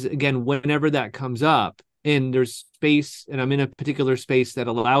again whenever that comes up and there's space and I'm in a particular space that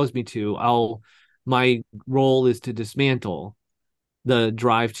allows me to, I'll my role is to dismantle the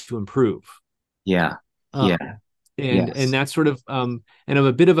drive to improve. yeah, Um, yeah, and yes, that's sort of and I'm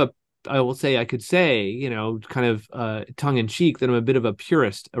a bit of a I will say I could say, kind of tongue in cheek that I'm a bit of a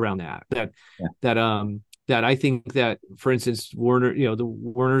purist around yeah, that I think that, for instance, Werner, the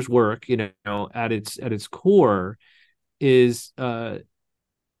Werner's work, at its core is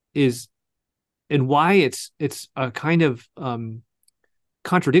is and why it's a kind of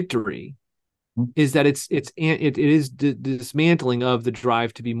contradictory mm-hmm. is that it is dismantling of the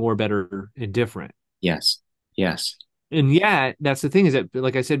drive to be more, better, and different. Yes, yes, And yet that's the thing, is that,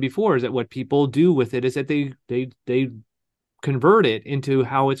 like I said before, is that what people do with it is that they convert it into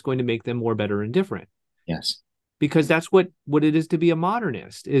how it's going to make them more, better, and different, yes, because that's what it is to be a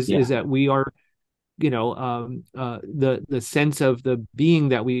modernist, yeah, is that we are, the sense of the being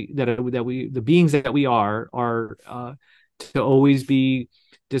that we the beings that we are to always be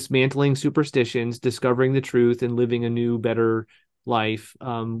dismantling superstitions, discovering the truth, and living a new, better life,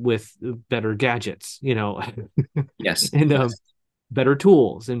 with better gadgets, yes, and yes, better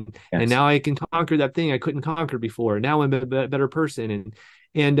tools, and yes, now I can conquer that thing I couldn't conquer before. Now I'm a better person,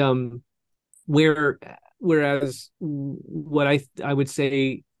 and where whereas what I would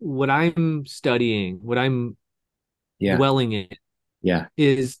say, what I'm studying, what I'm yeah, dwelling in, yeah,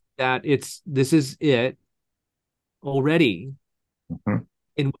 is that this is it already, mm-hmm.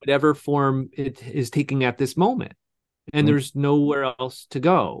 in whatever form it is taking at this moment, and Mm-hmm. there's nowhere else to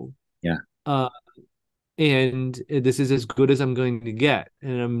go. Yeah, uh and this is as good as I'm going to get,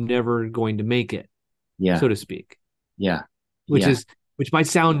 and I'm never going to make it, yeah, so to speak, yeah, which yeah, is which might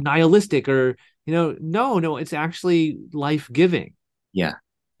sound nihilistic, or, no, it's actually life-giving. yeah.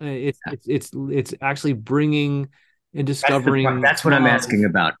 It's actually bringing and discovering That's what I'm love. asking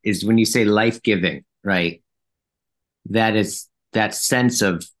about is when you say life giving, right? That is that sense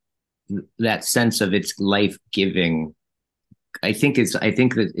of its life giving. I think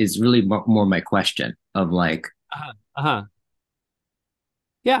that is really more my question of like, Uh-huh. Uh-huh.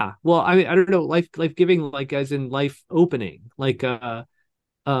 Yeah. Well, I mean, I don't know, life-giving, like as in life opening, like um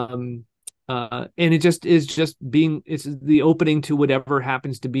and it just is just being it's the opening to whatever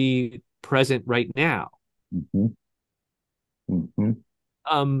happens to be present right now. mm-hmm, mm-hmm,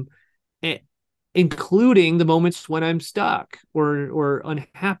 Um i- Including the moments when I'm stuck, or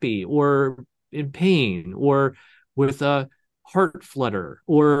unhappy, or in pain, or with a heart flutter,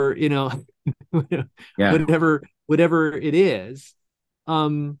 or, yeah, whatever it is.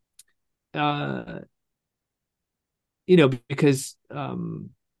 Um uh because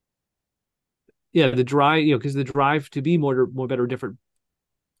yeah, the drive, because the drive to be more, better, different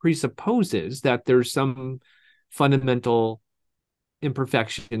presupposes that there's some fundamental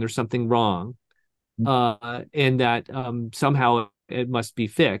imperfection, there's something wrong, and that somehow it must be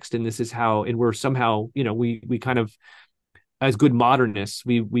fixed, and this is how, and we're somehow, we kind of, as good modernists,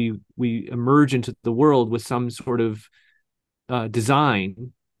 we emerge into the world with some sort of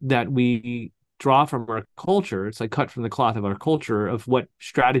design that we draw from our culture. It's like cut from the cloth of our culture of what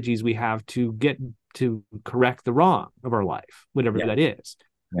strategies we have to get to correct the wrong of our life, whatever Yeah. that is.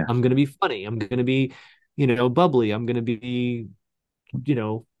 Yeah. I'm going to be funny. I'm going to be, bubbly. I'm going to be, you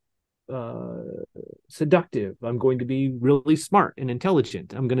know, seductive. I'm going to be really smart and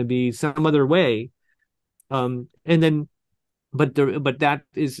intelligent. I'm going to be some other way. And then, but that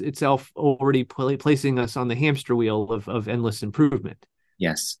is itself already placing us on the hamster wheel of endless improvement.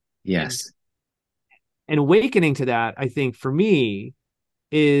 Yes. And Yes. and awakening to that, I think for me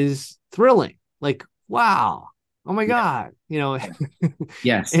is thrilling. Like, wow, oh my Yeah. God,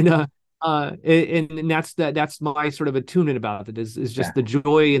 Yes. and and that's my sort of attunement about it is Yeah. just the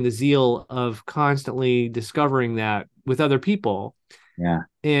joy and the zeal of constantly discovering that with other people. Yeah.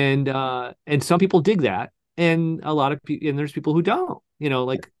 And some people dig that, and a lot of people, and there's people who don't,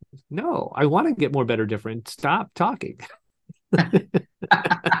 like, no, I want to get more, better, different. Stop talking.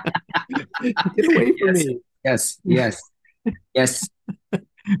 Get away from Yes. me. Yes. Yes. Yes.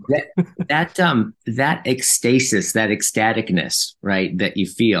 That that ecstasis, that ecstaticness, right, that you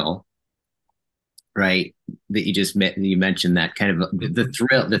feel, right, that you mentioned, that kind of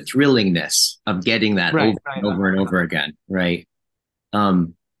the thrillingness of getting that Right, over right. and over and over again, right?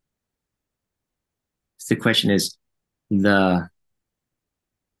 Um, so the question is, the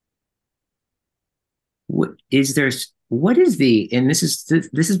what is there what is the and this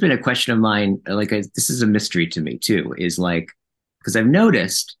has been a question of mine, like this is a mystery to me too, is like, because I've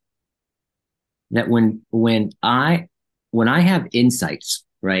noticed that when I have insights,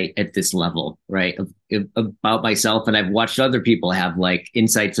 right, at this level, right, about myself, and I've watched other people have like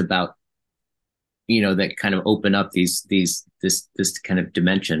insights about, that kind of open up this kind of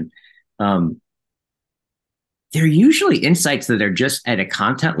dimension. um they're usually insights that are just at a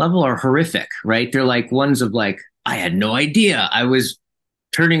content level are horrific, right? They're like ones of like, I had no idea I was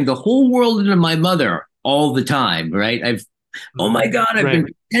turning the whole world into my mother all the time, right? Oh my God, I've Right.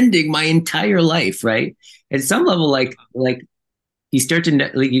 been pretending my entire life, right? At some level, like you start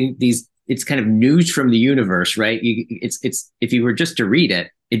to like these, it's kind of news from the universe, right? It's if you were just to read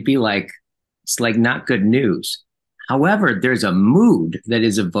it, it'd be like, it's like not good news. However, there's a mood that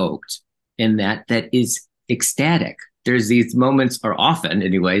is evoked in that is ecstatic. There's these moments, or often,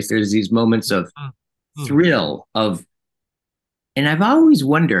 anyways, there's these moments of Mm-hmm. thrill of, and I've always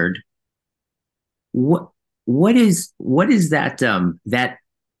wondered what what is that, that,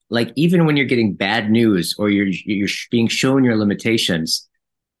 like, even when you're getting bad news or you're being shown your limitations,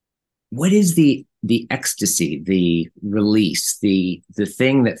 what is the ecstasy, the release, the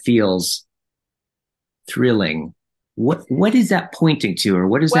thing that feels thrilling? What is that pointing to, or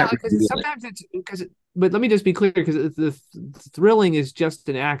what is Well, that because revealing? sometimes but let me just be clear, because the thrilling is just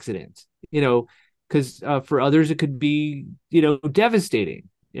an accident, because for others it could be, devastating.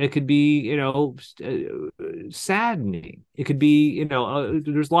 It could be, saddening. It could be,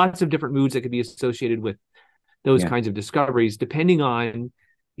 there's lots of different moods that could be associated with those Yeah. kinds of discoveries, depending on,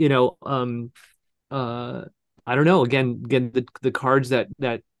 you know, uh, I don't know, again, the cards that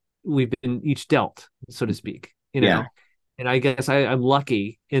we've been each dealt, so to speak, Yeah. and I guess I'm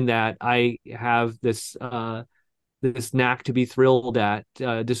lucky in that I have this knack to be thrilled at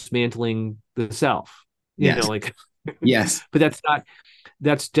dismantling the self, Yes. like, Yes. but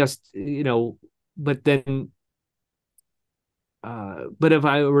that's just, but then, but if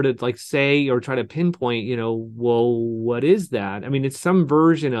I were to like say or try to pinpoint, well, what is that? I mean, it's some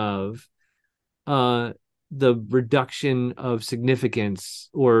version of uh the reduction of significance,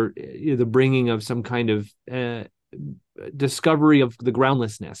 or the bringing of some kind of discovery of the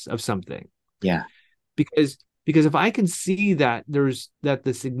groundlessness of something. Yeah. because because if I can see that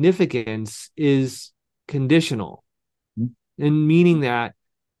the significance is conditional, and meaning that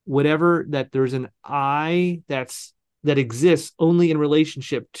whatever, that there's an I that exists only in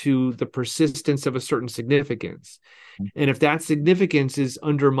relationship to the persistence of a certain significance, and if that significance is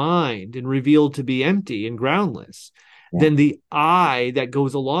undermined and revealed to be empty and groundless, Yeah. then the I that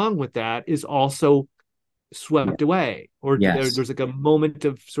goes along with that is also Yeah. swept away, or Yes. there's like a moment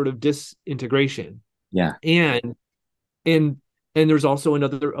of sort of disintegration. Yeah. And and and there's also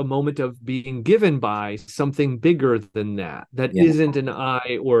a moment of being given by something bigger than that Yeah. isn't an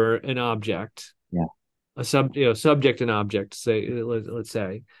I or an object, Yeah. subject and object, say, let's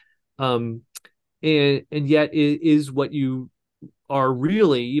say, um and yet it is what you are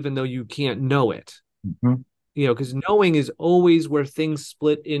really, even though you can't know it, Mhm. because knowing is always where things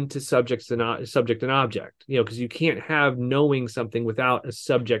split into subject and object, because you can't have knowing something without a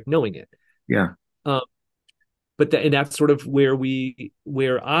subject knowing it. Yeah. um, and that's sort of where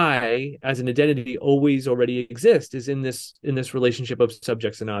I, as an identity, always already exist, is in this relationship of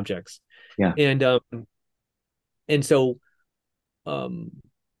subjects and objects. Yeah. And and so um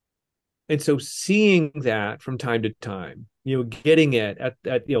and so seeing that from time to time, getting it at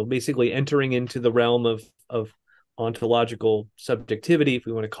basically entering into the realm of ontological subjectivity, if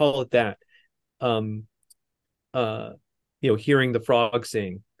we want to call it that. um uh Hearing the frog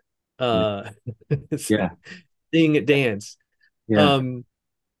sing, Yeah. uh Yeah. seeing it dance. Yeah. um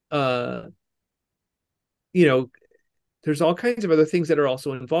uh you know there's all kinds of other things that are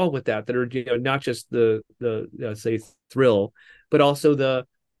also involved with that are, not just the say thrill, but also the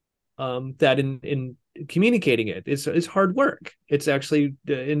that in communicating it, it's hard work. It's actually,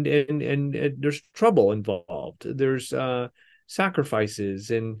 and there's trouble involved. There's sacrifices,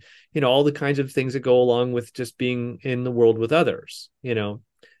 and all the kinds of things that go along with just being in the world with others.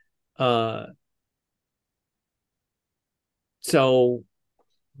 Uh, so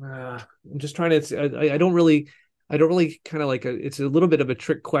I'm just trying to. I don't really kind of like it's a little bit of a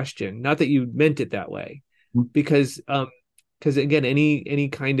trick question. Not that you meant it that way, because again, any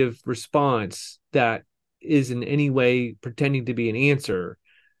kind of response that is in any way pretending to be an answer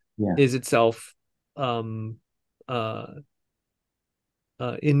Yeah. is itself um uh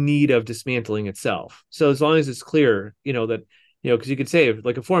in need of dismantling itself. So as long as it's clear, that, because you could say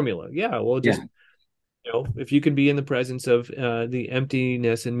like a formula, yeah, well, Yeah. just, if you can be in the presence of the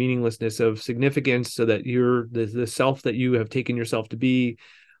emptiness and meaninglessness of significance, so that the self that you have taken yourself to be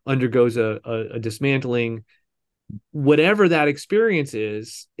undergoes a dismantling, whatever that experience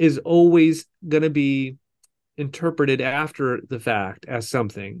is always going to be interpreted after the fact as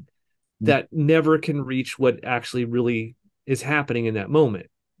something that never can reach what actually really is happening in that moment,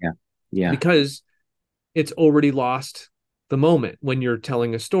 Yeah. Yeah. because it's already lost the moment when you're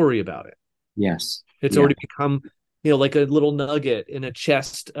telling a story about it. Yes. It's Yeah. already become, like a little nugget in a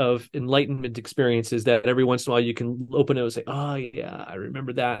chest of enlightenment experiences that every once in a while you can open it and say, oh yeah, I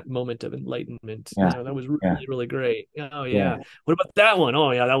remember that moment of enlightenment. Yeah. That was Yeah. really, really great. Oh Yeah. yeah. What about that one?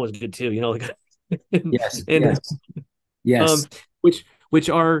 Oh yeah, that was good too. Like, Yes. and Yes. Yes. which which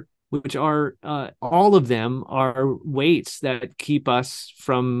are all of them are weights that keep us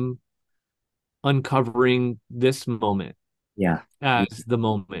from uncovering this moment Yeah. as the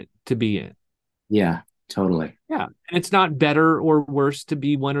moment to be in. Yeah. Totally. Yeah. And it's not better or worse to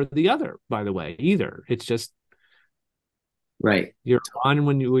be one or the other, by the way, either. It's just Right. you're on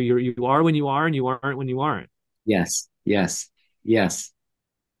when you are when you are, and you aren't when you aren't. Yes. Yes. Yes.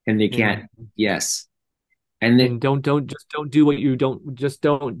 And they And can't. Yes. And and don't do what you don't just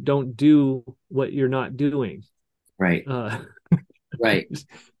don't do what you're not doing. right. Uh Right.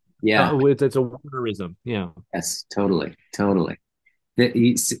 Yeah. it's a wonderism. Yeah. Yes. Totally. Totally.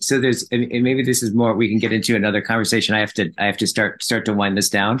 So there's, and maybe this is more we can get into another conversation. I have to start to wind this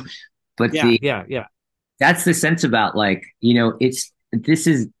down. But Yeah, yeah, yeah. that's the sense about, like, it's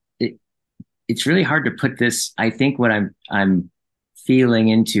really hard to put this. I think what I'm feeling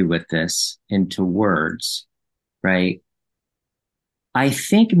into with this into words, right? I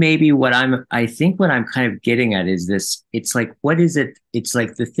think what I'm kind of getting at is this. It's like, what is it? It's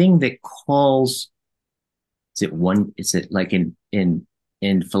like the thing that calls. Is it one? Is it like in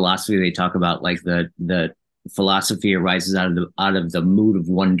philosophy they talk about, like, the philosophy arises out of the mood of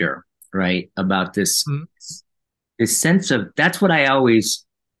wonder, right? About Mhm. this sense of, that's what I always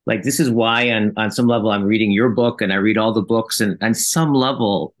like. This is why on some level I'm reading your book and I read all the books, and on some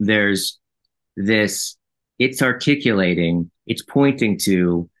level there's this, it's articulating, it's pointing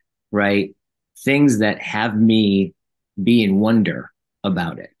to, right, things that have me be in wonder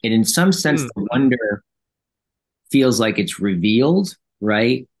about it. And in some sense the Mhm. wonder feels like it's revealed,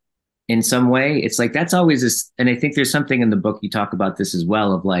 right? In some way. It's like that's always this, and I think there's something in the book you talk about this as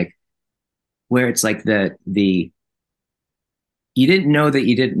well, of like where it's like the you didn't know that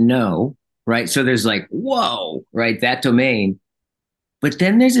you didn't know, right? So there's like, whoa, right? That domain. But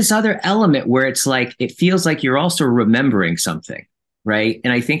then there's this other element where it's like it feels like you're also remembering something, right?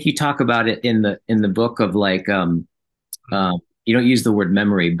 And I think you talk about it in the book of like you don't use the word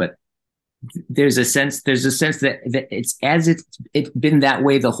memory, but there's a sense that it's as it's been that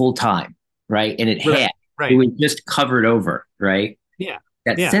way the whole time, right? And Right, it right. was just covered over, right? Yeah.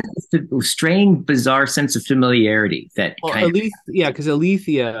 That Yeah. sense of strange, bizarre sense of familiarity that Well, kind of, yeah, because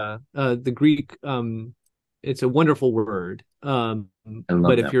aletheia, the Greek, it's a wonderful word. I love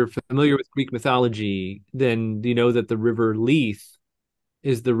But if that. you're familiar with Greek mythology, then you know that the river Lethe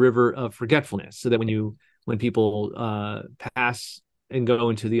is the river of forgetfulness. So that when people pass and go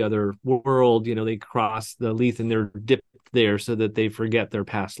into the other world, they cross the Lethe and they're dipped there so that they forget their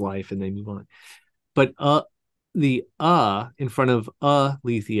past life and they move on. But the in front of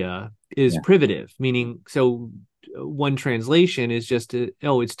aletheia is Yeah, privative, meaning, so one translation is just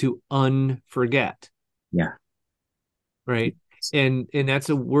it's to unforget, Yeah. right? And that's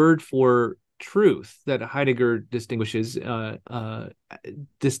a word for truth that Heidegger distinguishes,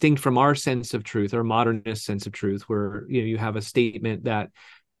 distinct from our sense of truth, our modernist sense of truth, where you have a statement that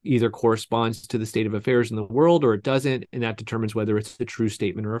either corresponds to the state of affairs in the world or it doesn't, and that determines whether it's a true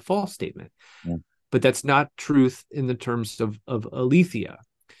statement or a false statement. Yeah. But that's not truth in the terms of aletheia.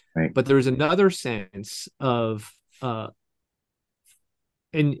 Right. But there's another sense of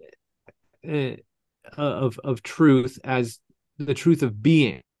and of truth as the truth of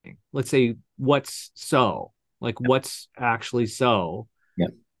being. Let's say what's so, like what's actually so, Yeah.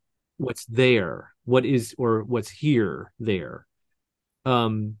 what's there, what is, or what's here there.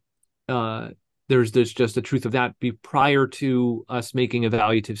 Um, uh, there's just a truth of that be prior to us making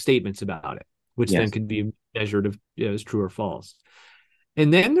evaluative statements about it, which then Yes. can be measured as true or false.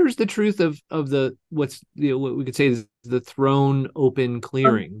 And then there's the truth of the what's what we could say is the thrown open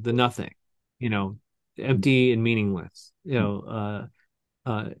clearing, the nothing, you know, empty and meaningless, and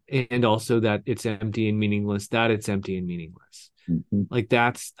also that it's empty and meaningless, that it's empty and meaningless. Mm-hmm. Like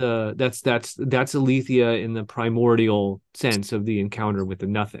that's aletheia in the primordial sense of the encounter with the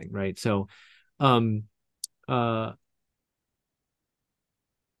nothing, right? So, um, uh,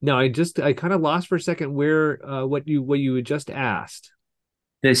 no, I kind of lost for a second where what you had just asked.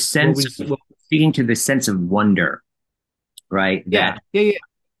 The What sense, was what? speaking to the sense of wonder, right? Yeah, That, yeah, yeah.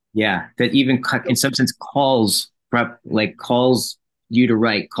 yeah, that even in some sense calls you to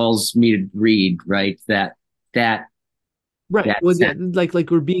write, calls me to read, right? That, Right. that Well, yeah, sense. like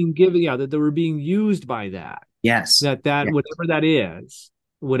we're being given, yeah, that we're being used by that. Yes. That Yes. whatever that is,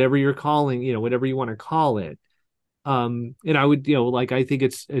 whatever you're calling, whatever you want to call it. And I would, like I think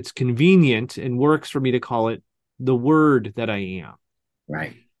it's convenient and works for me to call it the word that I am.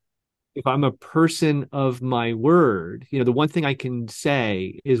 Right. If I'm a person of my word, the one thing I can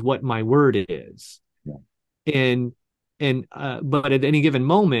say is what my word is. Yeah. And but at any given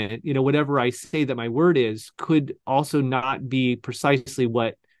moment, whatever I say that my word is could also not be precisely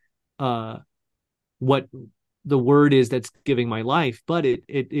uh what the word is that's giving my life, but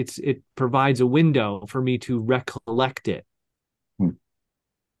it provides a window for me to recollect it, Hmm. Hmm.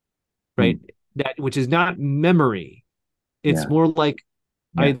 right? That which is not memory. It's Yeah. more like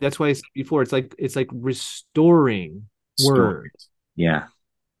I Yeah. that's why I said before, it's like restoring word, Stories. Yeah.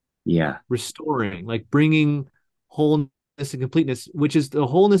 Yeah. restoring, like bringing wholeness and completeness, which is the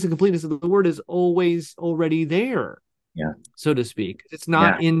wholeness and completeness of the word is always already there, Yeah. so to speak. It's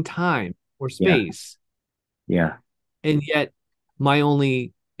not Yeah. in time or Yeah. space. Yeah. And yet my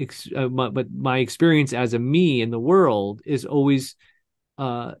only but my experience as a me in the world is always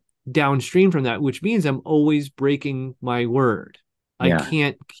uh downstream from that, which means I'm always breaking my word. I Yeah.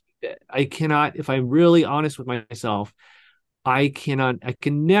 can't keep it. I cannot, if I'm really honest with myself, I can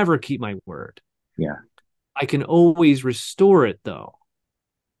never keep my word. Yeah. I can always restore it though.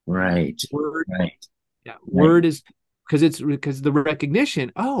 Right. Word, Right. yeah, Right. word is because the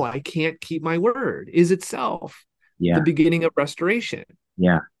recognition, oh, I can't keep my word is itself the Yeah. beginning of restoration.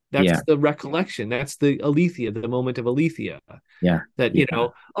 Yeah. Yeah. That's the recollection. That's the aletheia, the moment of aletheia. Yeah. That, Yeah.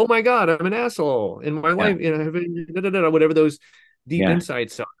 oh my God, I'm an asshole in my Yeah. life, whatever those deep Yeah.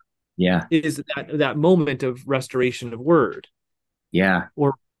 insights are, Yeah. is that moment of restoration of word, Yeah.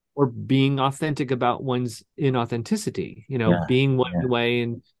 or being authentic about one's inauthenticity, Yeah. being one Yeah. way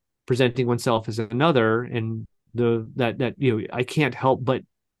and presenting oneself as another, and I can't help but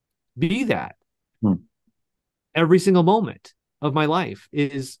be that Hmm. every single moment of my life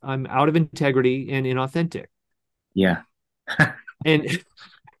is I'm out of integrity and inauthentic. Yeah. And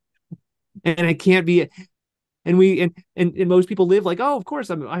and I can't be, and and most people live like, oh, of course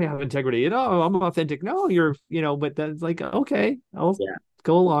I have integrity, and oh, I'm authentic. No, you're, but that's like, okay, I'll Yeah.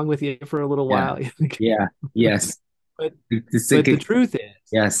 go along with you for a little Yeah. while. Yeah. Yes. but It's but the like, truth is,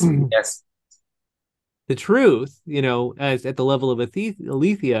 yes. Yes. the truth, as at the level of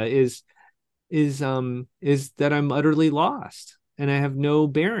aletheia is that I'm utterly lost and I have no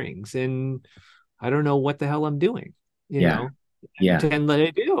bearings and I don't know what the hell I'm doing. You Yeah. know, I Yeah. pretend that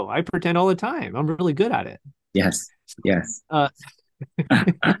I do. I pretend all the time. I'm really good at it. Yes. Yes. Uh,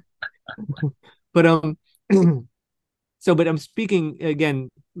 but but I'm speaking again,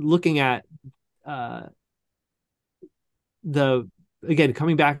 looking at uh the again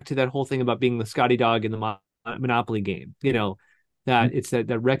coming back to that whole thing about being the Scotty dog in the Monopoly game. That it's that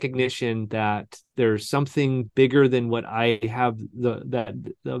recognition that there's something bigger than what I have,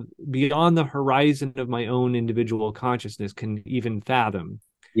 the beyond the horizon of my own individual consciousness can even fathom,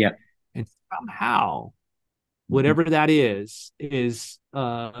 Yeah. and somehow Mhm. whatever that is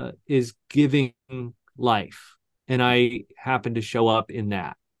giving life and I happen to show up in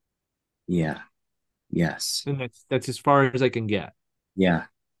that, Yeah. Yes. and that's as far as I can get Yeah.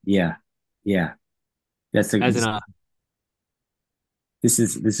 Yeah. Yeah. That's a as this, an this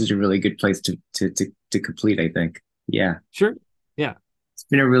is a really good place to complete, I think. Yeah. sure, yeah, It's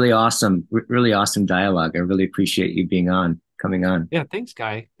been a really awesome, really awesome dialogue. I really appreciate you being on, coming on. yeah. Thanks,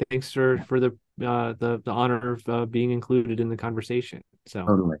 Guy. Thanks for the honor of being included in the conversation. So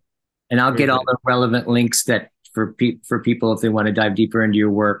Totally. And I'll very get all good. the relevant links that for people if they want to dive deeper into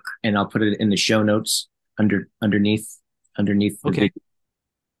your work, and I'll put it in the show notes underneath the Okay. video,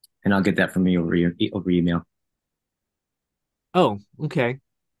 and I'll get that from you over email. Oh, okay.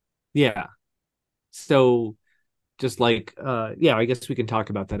 Yeah. So just like yeah, I guess we can talk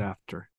about that after.